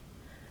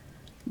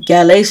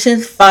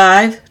 Galatians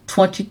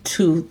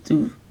 5:22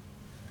 through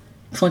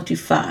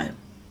 25.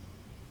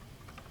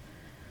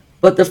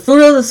 But the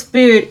fruit of the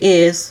Spirit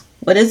is,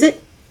 what is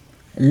it?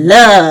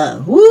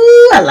 Love.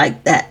 Woo, I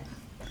like that.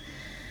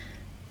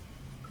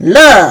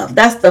 Love.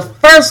 That's the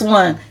first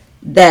one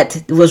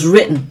that was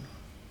written.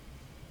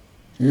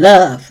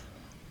 Love.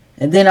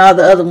 And then all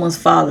the other ones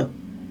followed.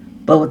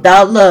 But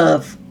without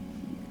love,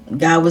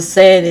 God was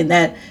saying in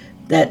that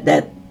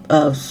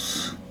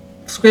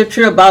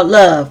scripture about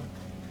love,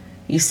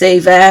 He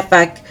said, if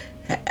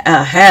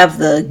I have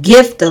the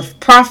gift of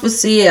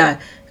prophecy, I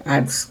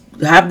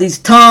have these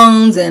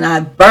tongues, and I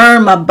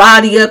burn my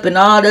body up and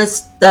all this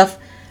stuff,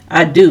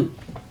 I do.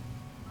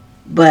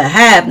 But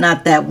have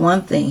not that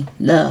one thing,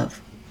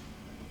 love.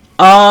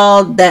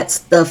 All that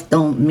stuff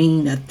don't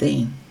mean a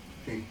thing.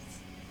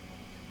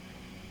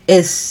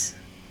 It's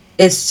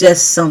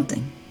just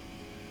something.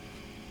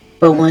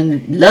 But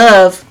when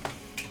love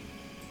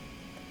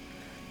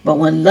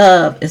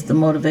is the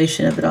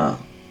motivation of it all,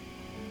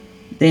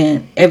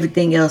 then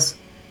everything else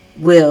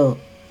will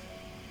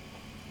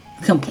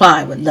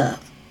comply with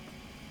love.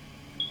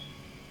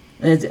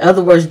 In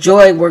other words,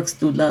 joy works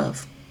through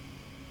love.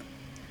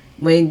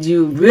 When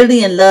you're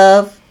really in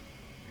love,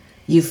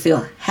 you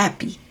feel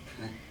happy.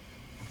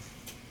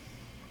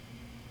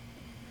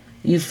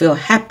 You feel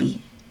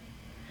happy.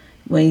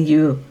 When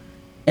you're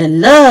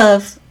in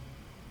love,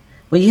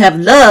 when you have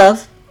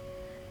love,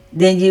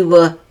 then you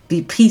will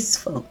be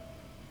peaceful.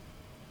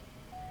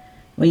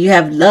 When you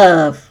have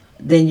love,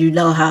 then you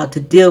know how to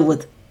deal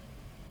with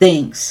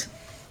things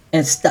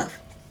and stuff.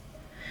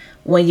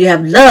 When you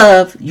have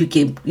love, you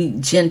can be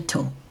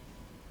gentle.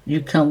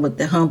 You come with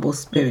the humble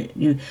spirit.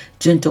 You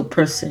gentle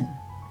person,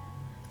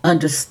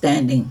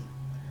 understanding.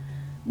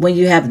 When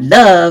you have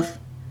love,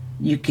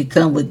 you can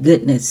come with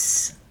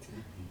goodness.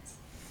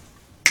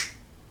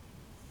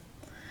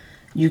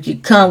 You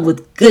can come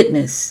with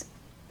goodness.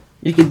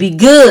 You can be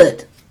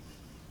good.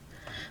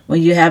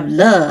 When you have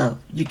love,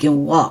 you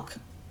can walk.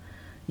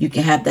 You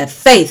can have that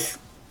faith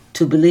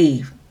to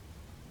believe.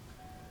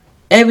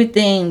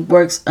 Everything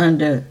works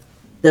under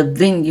the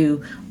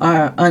venue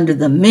or under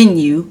the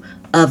menu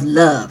of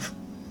love.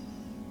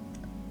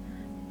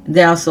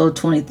 Then also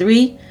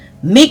 23,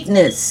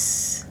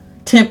 meekness,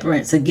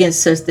 temperance.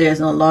 Against such there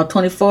is no law.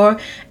 24,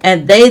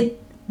 and they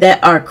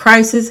that are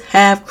Christ's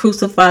have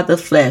crucified the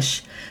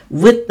flesh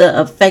with the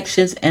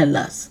affections and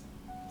lusts.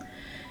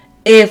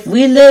 If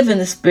we live in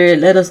the Spirit,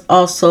 let us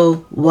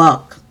also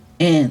walk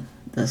in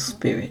the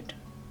Spirit.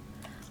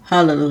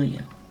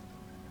 Hallelujah.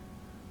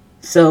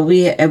 So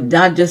we have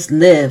not just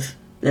live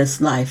this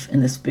life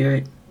in the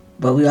Spirit,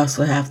 but we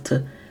also have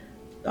to,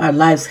 our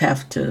lives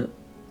have to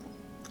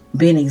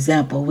be an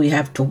example. We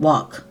have to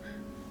walk.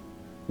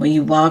 When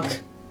you walk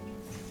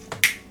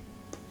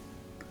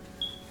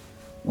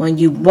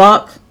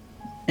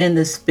in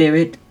the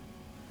Spirit,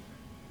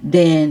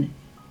 then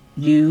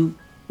you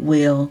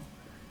will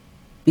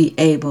be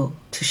able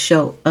to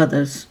show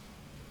others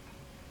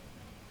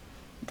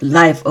the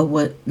life of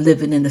what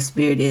living in the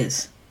Spirit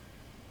is.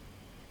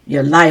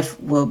 Your life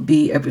will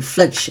be a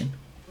reflection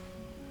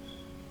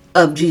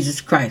of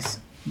Jesus Christ.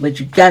 But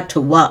you got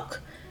to walk.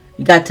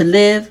 You got to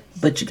live,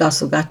 but you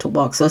also got to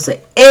walk. So it's an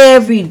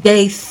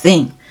everyday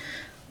thing.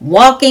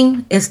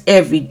 Walking is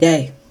every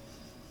day.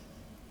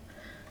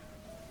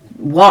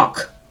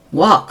 Walk.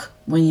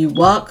 When you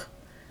walk,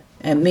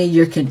 it means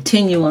you're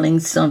continuing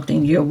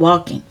something. You're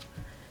walking.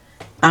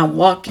 I'm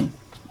walking.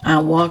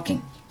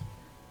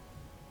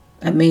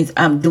 That means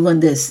I'm doing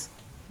this.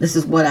 This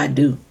is what I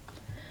do.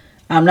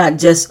 I'm not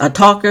just a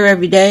talker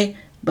every day,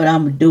 but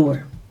I'm a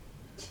doer.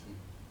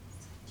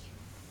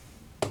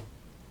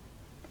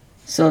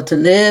 So to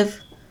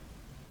live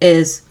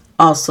is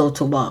also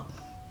to walk.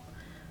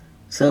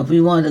 So if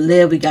we want to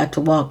live, we got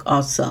to walk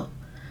also.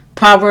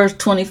 Proverbs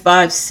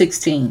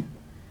 25:16.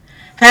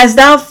 Hast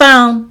thou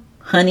found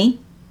honey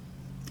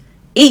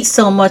Eat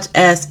so much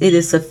as it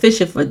is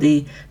sufficient for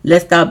thee,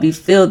 lest thou be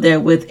filled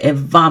therewith and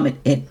vomit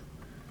it.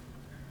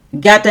 You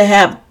got to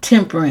have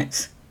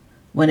temperance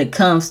when it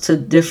comes to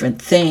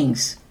different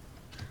things.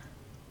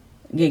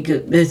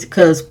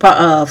 Because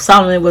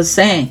Solomon was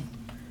saying,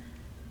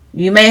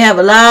 you may have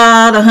a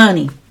lot of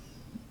honey,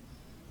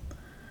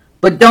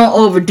 but don't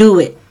overdo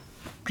it.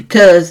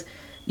 Because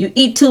you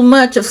eat too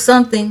much of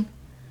something,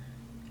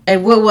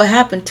 and what will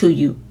happen to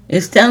you?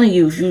 It's telling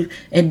you, if you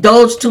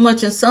indulge too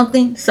much in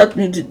something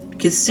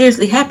can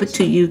seriously happen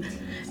to you,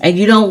 and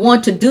you don't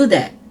want to do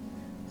that.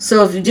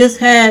 So if you just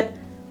had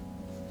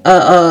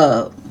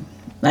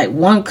like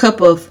 1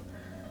 cup of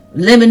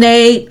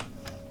lemonade,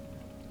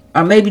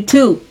 or maybe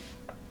 2,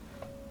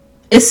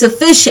 it's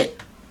sufficient.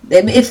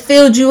 It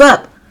filled you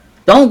up.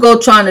 Don't go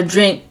trying to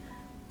drink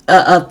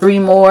 3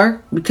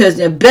 more, because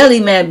your belly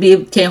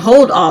can't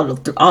hold all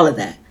of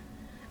that,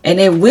 and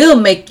it will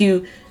make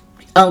you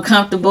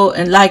uncomfortable,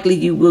 and likely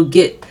you will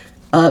get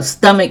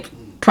stomach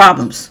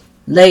problems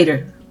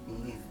later,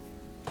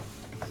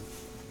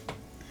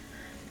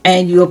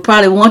 and you'll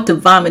probably want to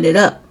vomit it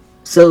up.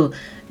 So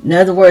in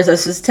other words, I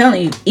was just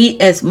telling you,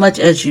 eat as much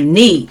as you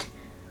need.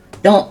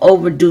 Don't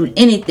overdo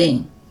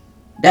anything.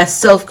 That's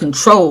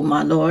self-control,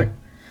 my Lord.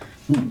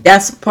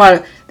 That's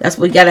what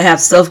we got to have,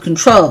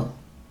 self-control,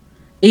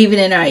 even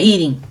in our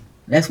eating.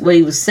 That's what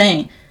he was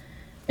saying.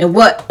 And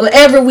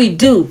whatever we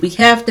do, we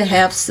have to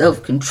have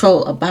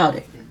self-control about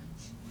it.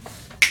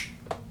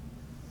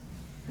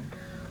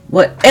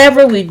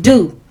 Whatever we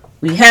do,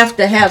 we have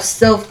to have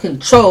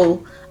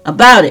self-control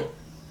about it,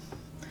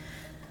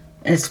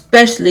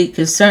 especially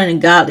concerning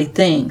godly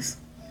things.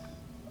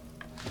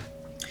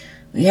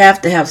 We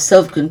have to have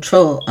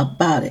self-control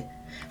about it.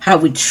 How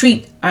we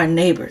treat our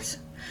neighbors,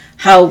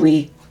 how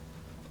we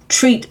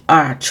treat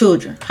our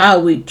children, how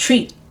we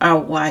treat our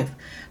wife,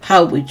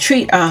 how we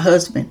treat our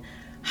husband,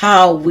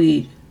 how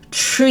we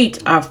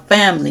treat our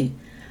family,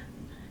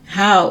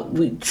 how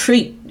we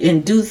treat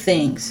and do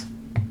things.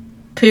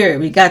 Period.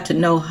 We got to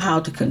know how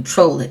to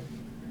control it.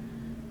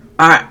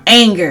 Our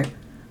anger,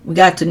 we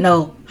got to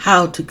know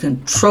how to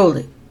control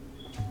it.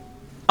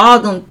 All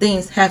them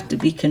things have to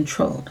be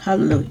controlled.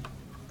 Hallelujah.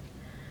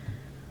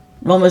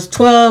 Romans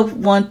 12,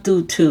 1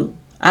 through 2.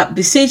 I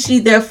beseech ye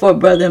therefore,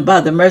 brethren,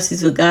 by the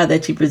mercies of God,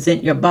 that ye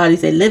present your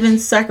bodies a living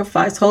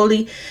sacrifice,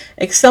 holy,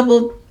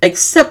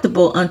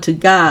 acceptable unto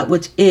God,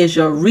 which is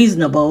your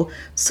reasonable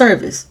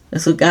service.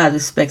 That's what God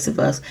expects of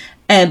us.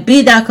 And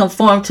be not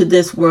conformed to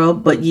this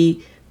world, but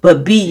be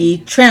ye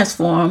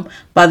transformed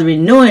by the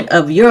renewing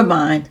of your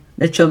mind,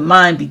 that your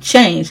mind be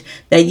changed,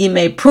 that ye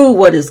may prove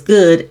what is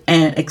good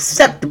and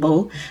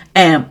acceptable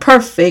and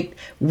perfect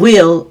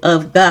will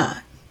of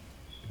God.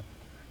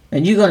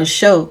 And you're going to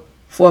show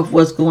forth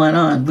what's going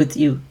on with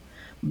you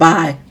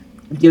by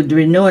the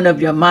renewing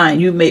of your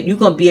mind. You're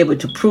going to be able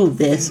to prove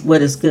this,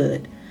 what is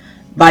good,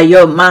 by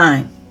your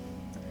mind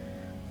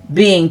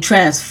being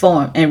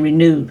transformed and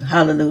renewed.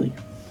 Hallelujah.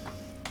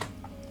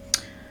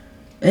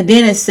 And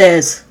then it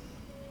says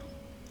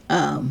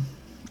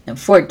in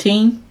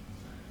 14,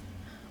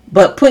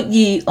 but put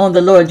ye on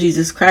the Lord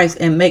Jesus Christ,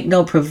 and make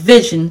no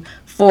provision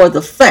for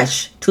the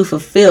flesh to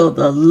fulfill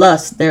the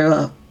lust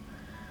thereof.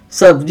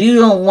 So if you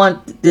don't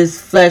want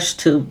this flesh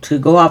to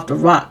go off the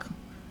rock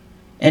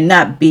and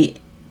not be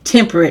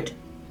temperate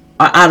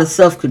or out of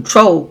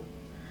self-control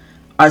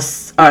or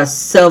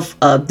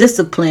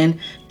self-discipline,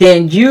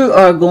 then you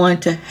are going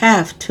to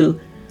have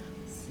to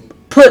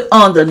put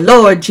on the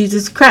Lord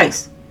Jesus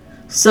Christ.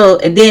 So,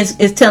 and then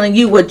it's telling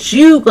you what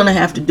you're going to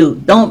have to do.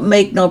 Don't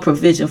make no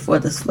provision for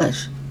this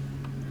flesh.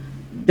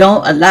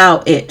 Don't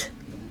allow it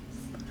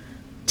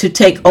to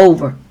take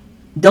over.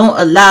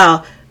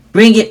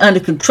 Bring it under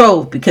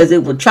control, because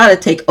it will try to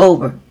take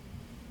over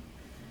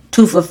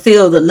to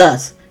fulfill the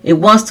lust. It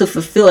wants to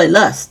fulfill a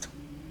lust.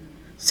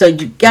 So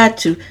you got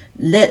to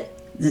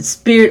let the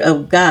Spirit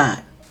of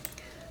God.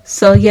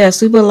 So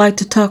yes, we would like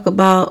to talk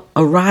about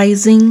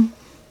arising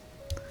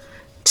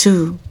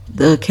to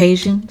the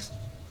occasions.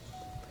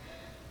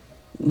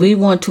 We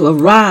want to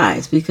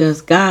arise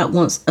because God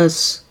wants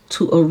us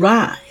to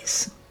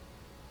arise.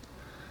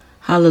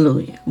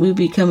 Hallelujah. We'll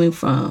be coming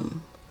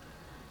from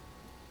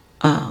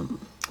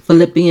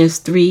Philippians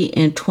 3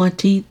 and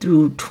 20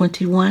 through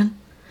 21.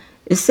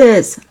 It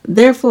says,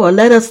 therefore,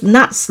 let us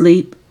not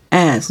sleep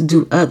as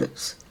do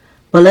others,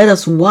 but let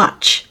us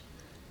watch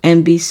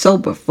and be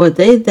sober. For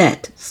they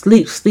that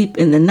sleep, sleep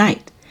in the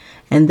night,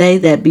 and they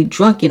that be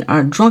drunken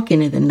are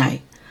drunken in the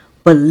night.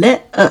 But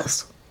let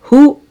us,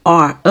 who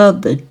are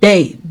of the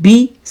day,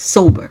 be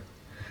sober,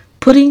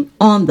 putting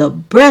on the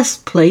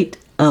breastplate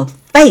of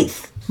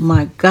faith,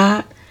 my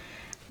God,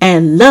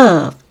 and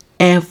love,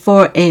 and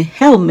for a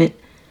helmet,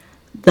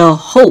 the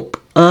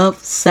hope of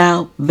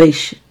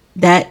salvation.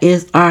 That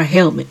is our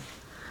helmet.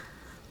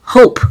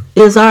 Hope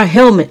is our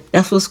helmet.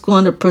 That's what's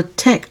going to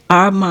protect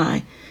our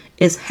mind,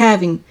 is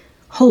having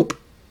hope.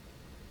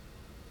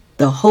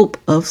 The hope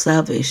of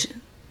salvation.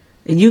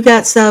 And you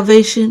got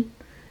salvation,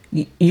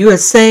 you are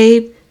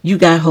saved, you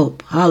got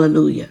hope.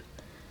 Hallelujah.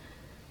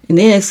 And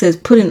then it says,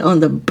 putting on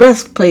the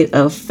breastplate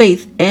of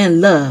faith and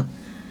love.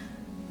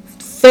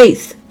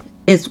 Faith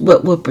is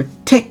what will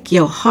protect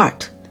your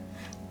heart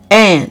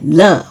and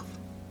love.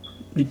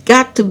 You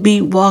got to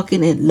be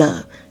walking in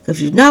love. Because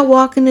if you're not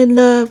walking in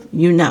love,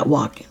 you're not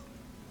walking.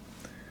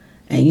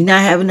 And you're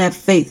not having that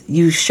faith,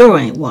 you sure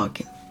ain't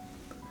walking.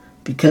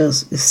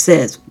 Because it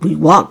says we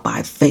walk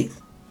by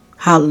faith.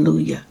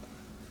 Hallelujah.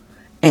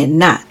 And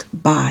not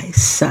by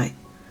sight.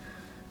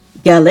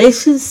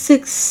 Galatians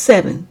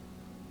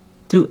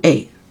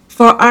 6:7-8.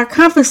 For our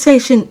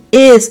conversation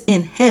is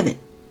in heaven.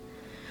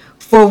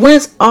 For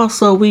whence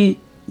also we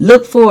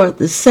look for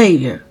the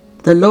Savior,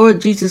 the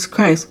Lord Jesus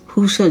Christ,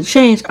 who shall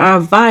change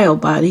our vile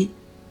body,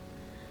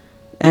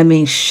 that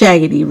means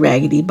shaggedy,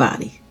 raggedy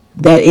body,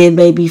 that it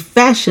may be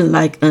fashioned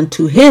like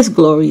unto his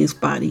glorious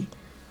body,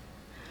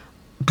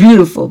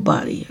 beautiful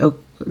body, a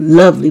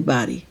lovely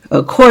body,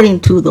 according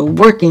to the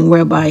working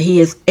whereby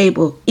he is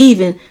able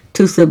even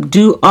to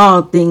subdue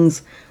all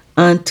things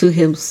unto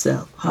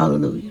himself.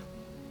 Hallelujah.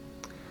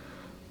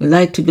 We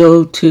like to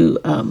go to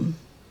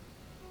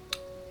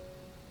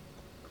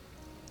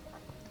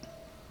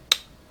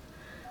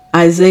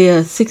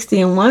Isaiah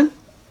 60:1.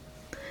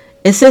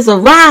 It says,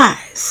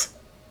 arise,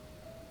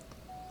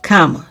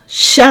 comma,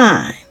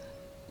 shine,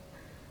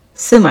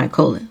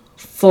 semicolon,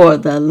 for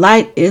the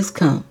light is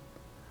come.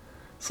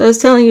 So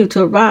it's telling you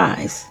to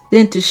rise,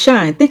 then to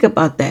shine. Think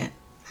about that.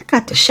 I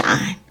got to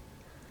shine.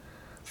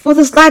 For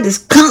this light is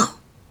come,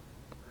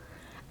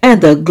 and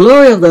the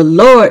glory of the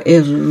Lord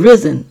is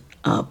risen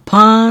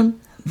upon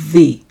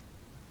thee.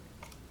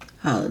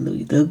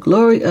 Hallelujah. The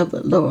glory of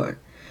the Lord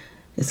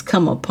is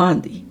come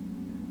upon thee.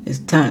 It's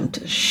time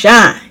to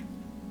shine.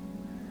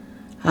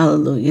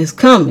 Hallelujah. It's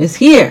come. It's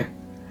here.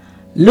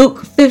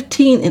 Luke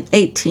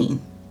 15:18.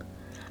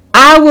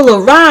 I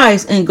will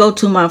arise and go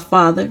to my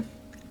father,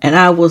 and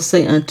I will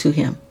say unto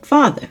him,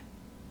 Father,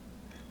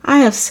 I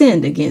have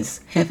sinned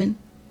against heaven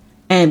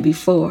and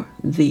before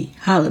thee.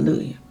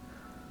 Hallelujah.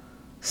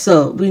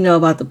 So we know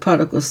about the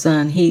prodigal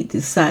son. He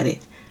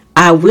decided,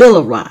 I will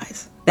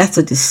arise. That's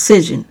a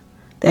decision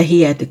that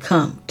he had to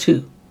come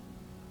to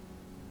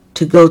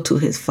go to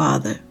his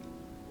father.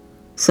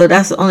 So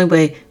that's the only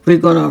way we're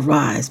going to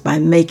arise, by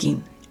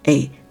making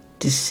a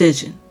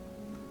decision,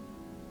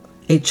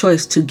 a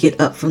choice to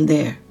get up from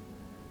there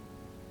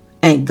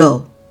and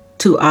go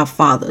to our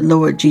Father,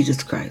 Lord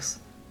Jesus Christ,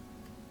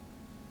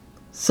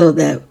 so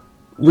that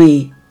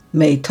we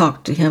may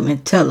talk to him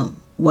and tell him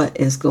what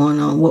is going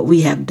on, what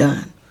we have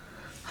done.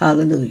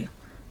 Hallelujah.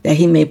 That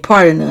he may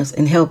pardon us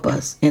and help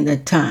us in the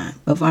time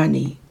of our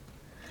need.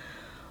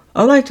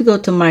 I'd like to go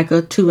to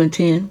Micah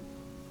 2:10.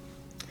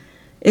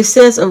 It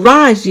says,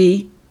 arise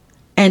ye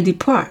and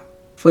depart,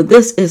 for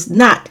this is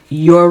not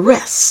your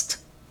rest.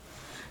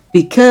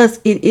 Because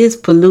it is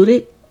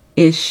polluted,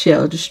 it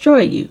shall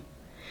destroy you,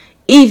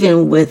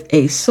 even with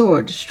a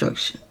sore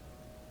destruction.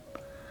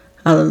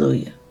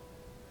 Hallelujah.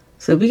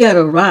 So we got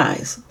to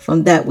rise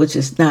from that which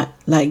is not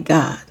like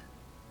God.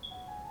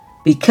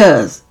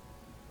 Because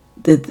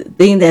the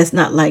thing that's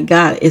not like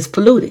God is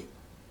polluted.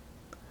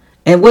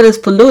 And what is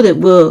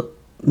polluted will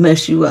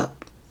mess you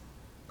up.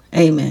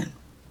 Amen.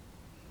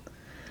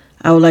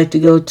 I would like to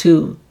go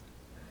to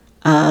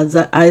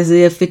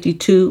Isaiah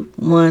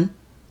 52:1.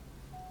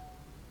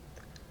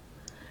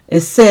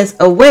 It says,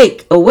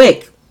 awake,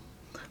 awake,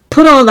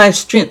 put on thy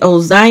strength, O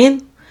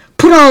Zion,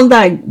 put on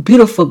thy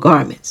beautiful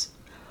garments,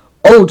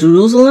 O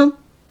Jerusalem,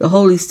 the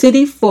holy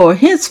city, for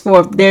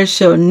henceforth there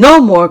shall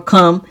no more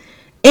come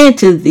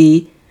into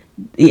thee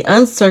the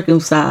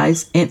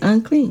uncircumcised and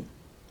unclean.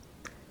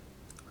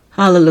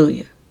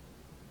 Hallelujah.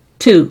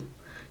 2.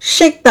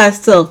 Shake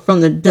thyself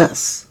from the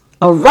dust.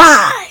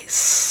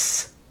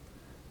 Arise.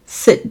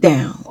 Sit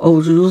down,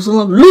 O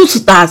Jerusalem. Loose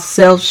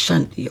thyself,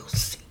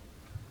 Shandiosi.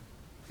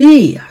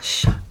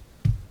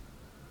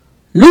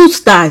 Loose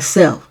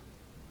thyself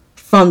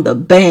from the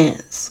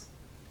bands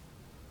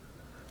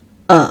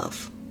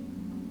of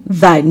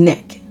thy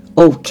neck,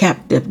 O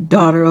captive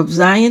daughter of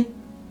Zion.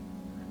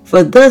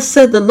 For thus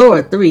said the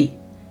Lord. 3.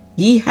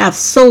 Ye have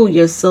sold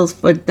yourselves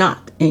for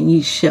naught, and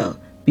ye shall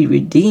be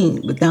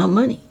redeemed without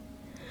money.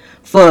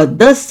 For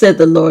thus said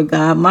the Lord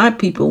God, my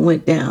people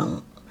went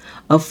down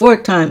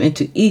aforetime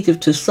into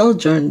Egypt to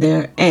sojourn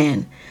there,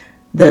 and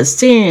the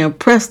Assyrian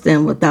oppressed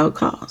them without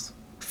cause.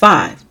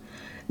 5.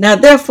 Now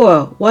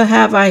therefore, what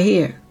have I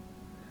here?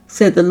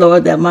 Said the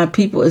Lord, that my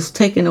people is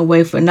taken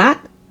away for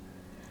naught.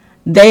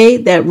 They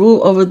that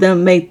rule over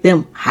them make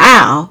them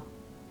howl,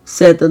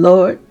 said the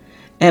Lord,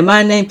 and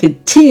my name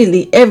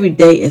continually every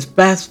day is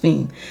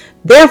blasphemed.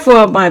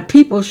 Therefore my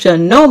people shall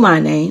know my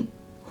name.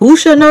 Who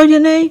shall know your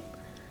name?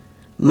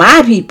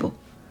 My people.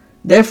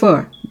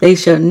 Therefore they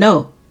shall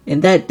know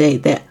in that day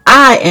that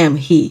I am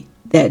he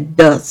that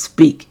doth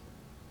speak.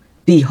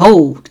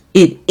 Behold,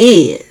 it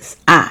is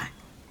I.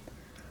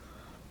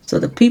 So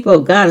the people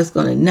of God is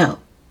going to know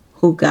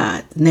who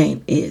God's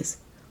name is.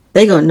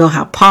 They're going to know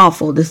how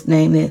powerful this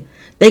name is.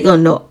 They're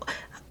going to know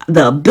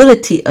the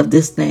ability of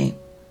this name.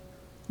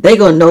 They're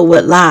going to know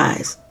what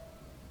lies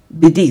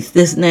beneath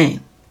this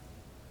name.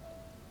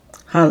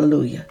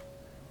 Hallelujah.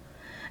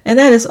 And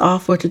that is all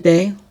for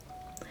today.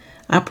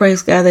 I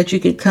praise God that you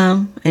could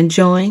come and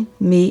join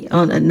me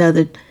on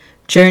another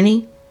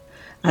journey.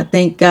 I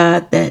thank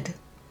God that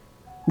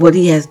what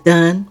he has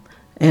done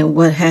and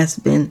what has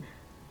been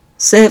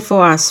said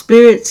for our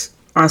spirits,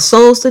 our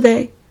souls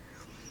today.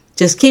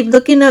 Just keep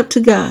looking up to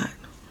God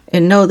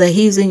and know that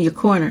he's in your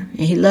corner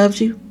and he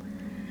loves you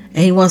and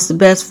he wants the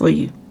best for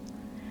you.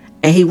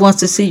 And he wants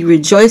to see you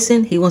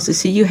rejoicing. He wants to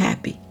see you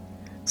happy.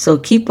 So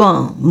keep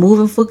on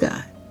moving for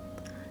God.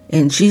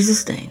 In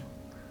Jesus' name.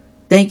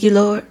 Thank you,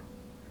 Lord.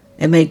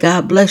 And may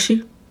God bless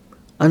you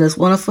on this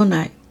wonderful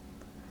night.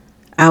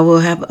 I will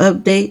have an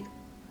update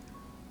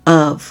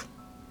of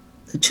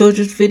the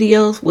children's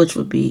videos, which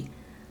will be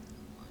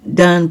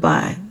done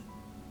by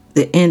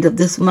the end of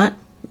this month,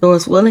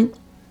 Lord's willing.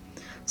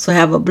 So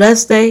have a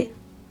blessed day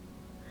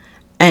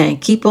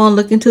and keep on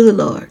looking to the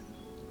Lord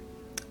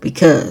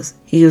because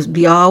he will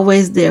be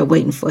always there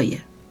waiting for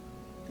you.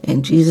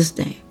 In Jesus'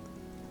 name.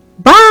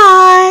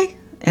 Bye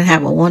and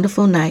have a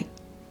wonderful night.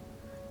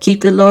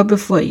 Keep the Lord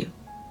before you.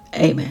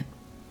 Amen.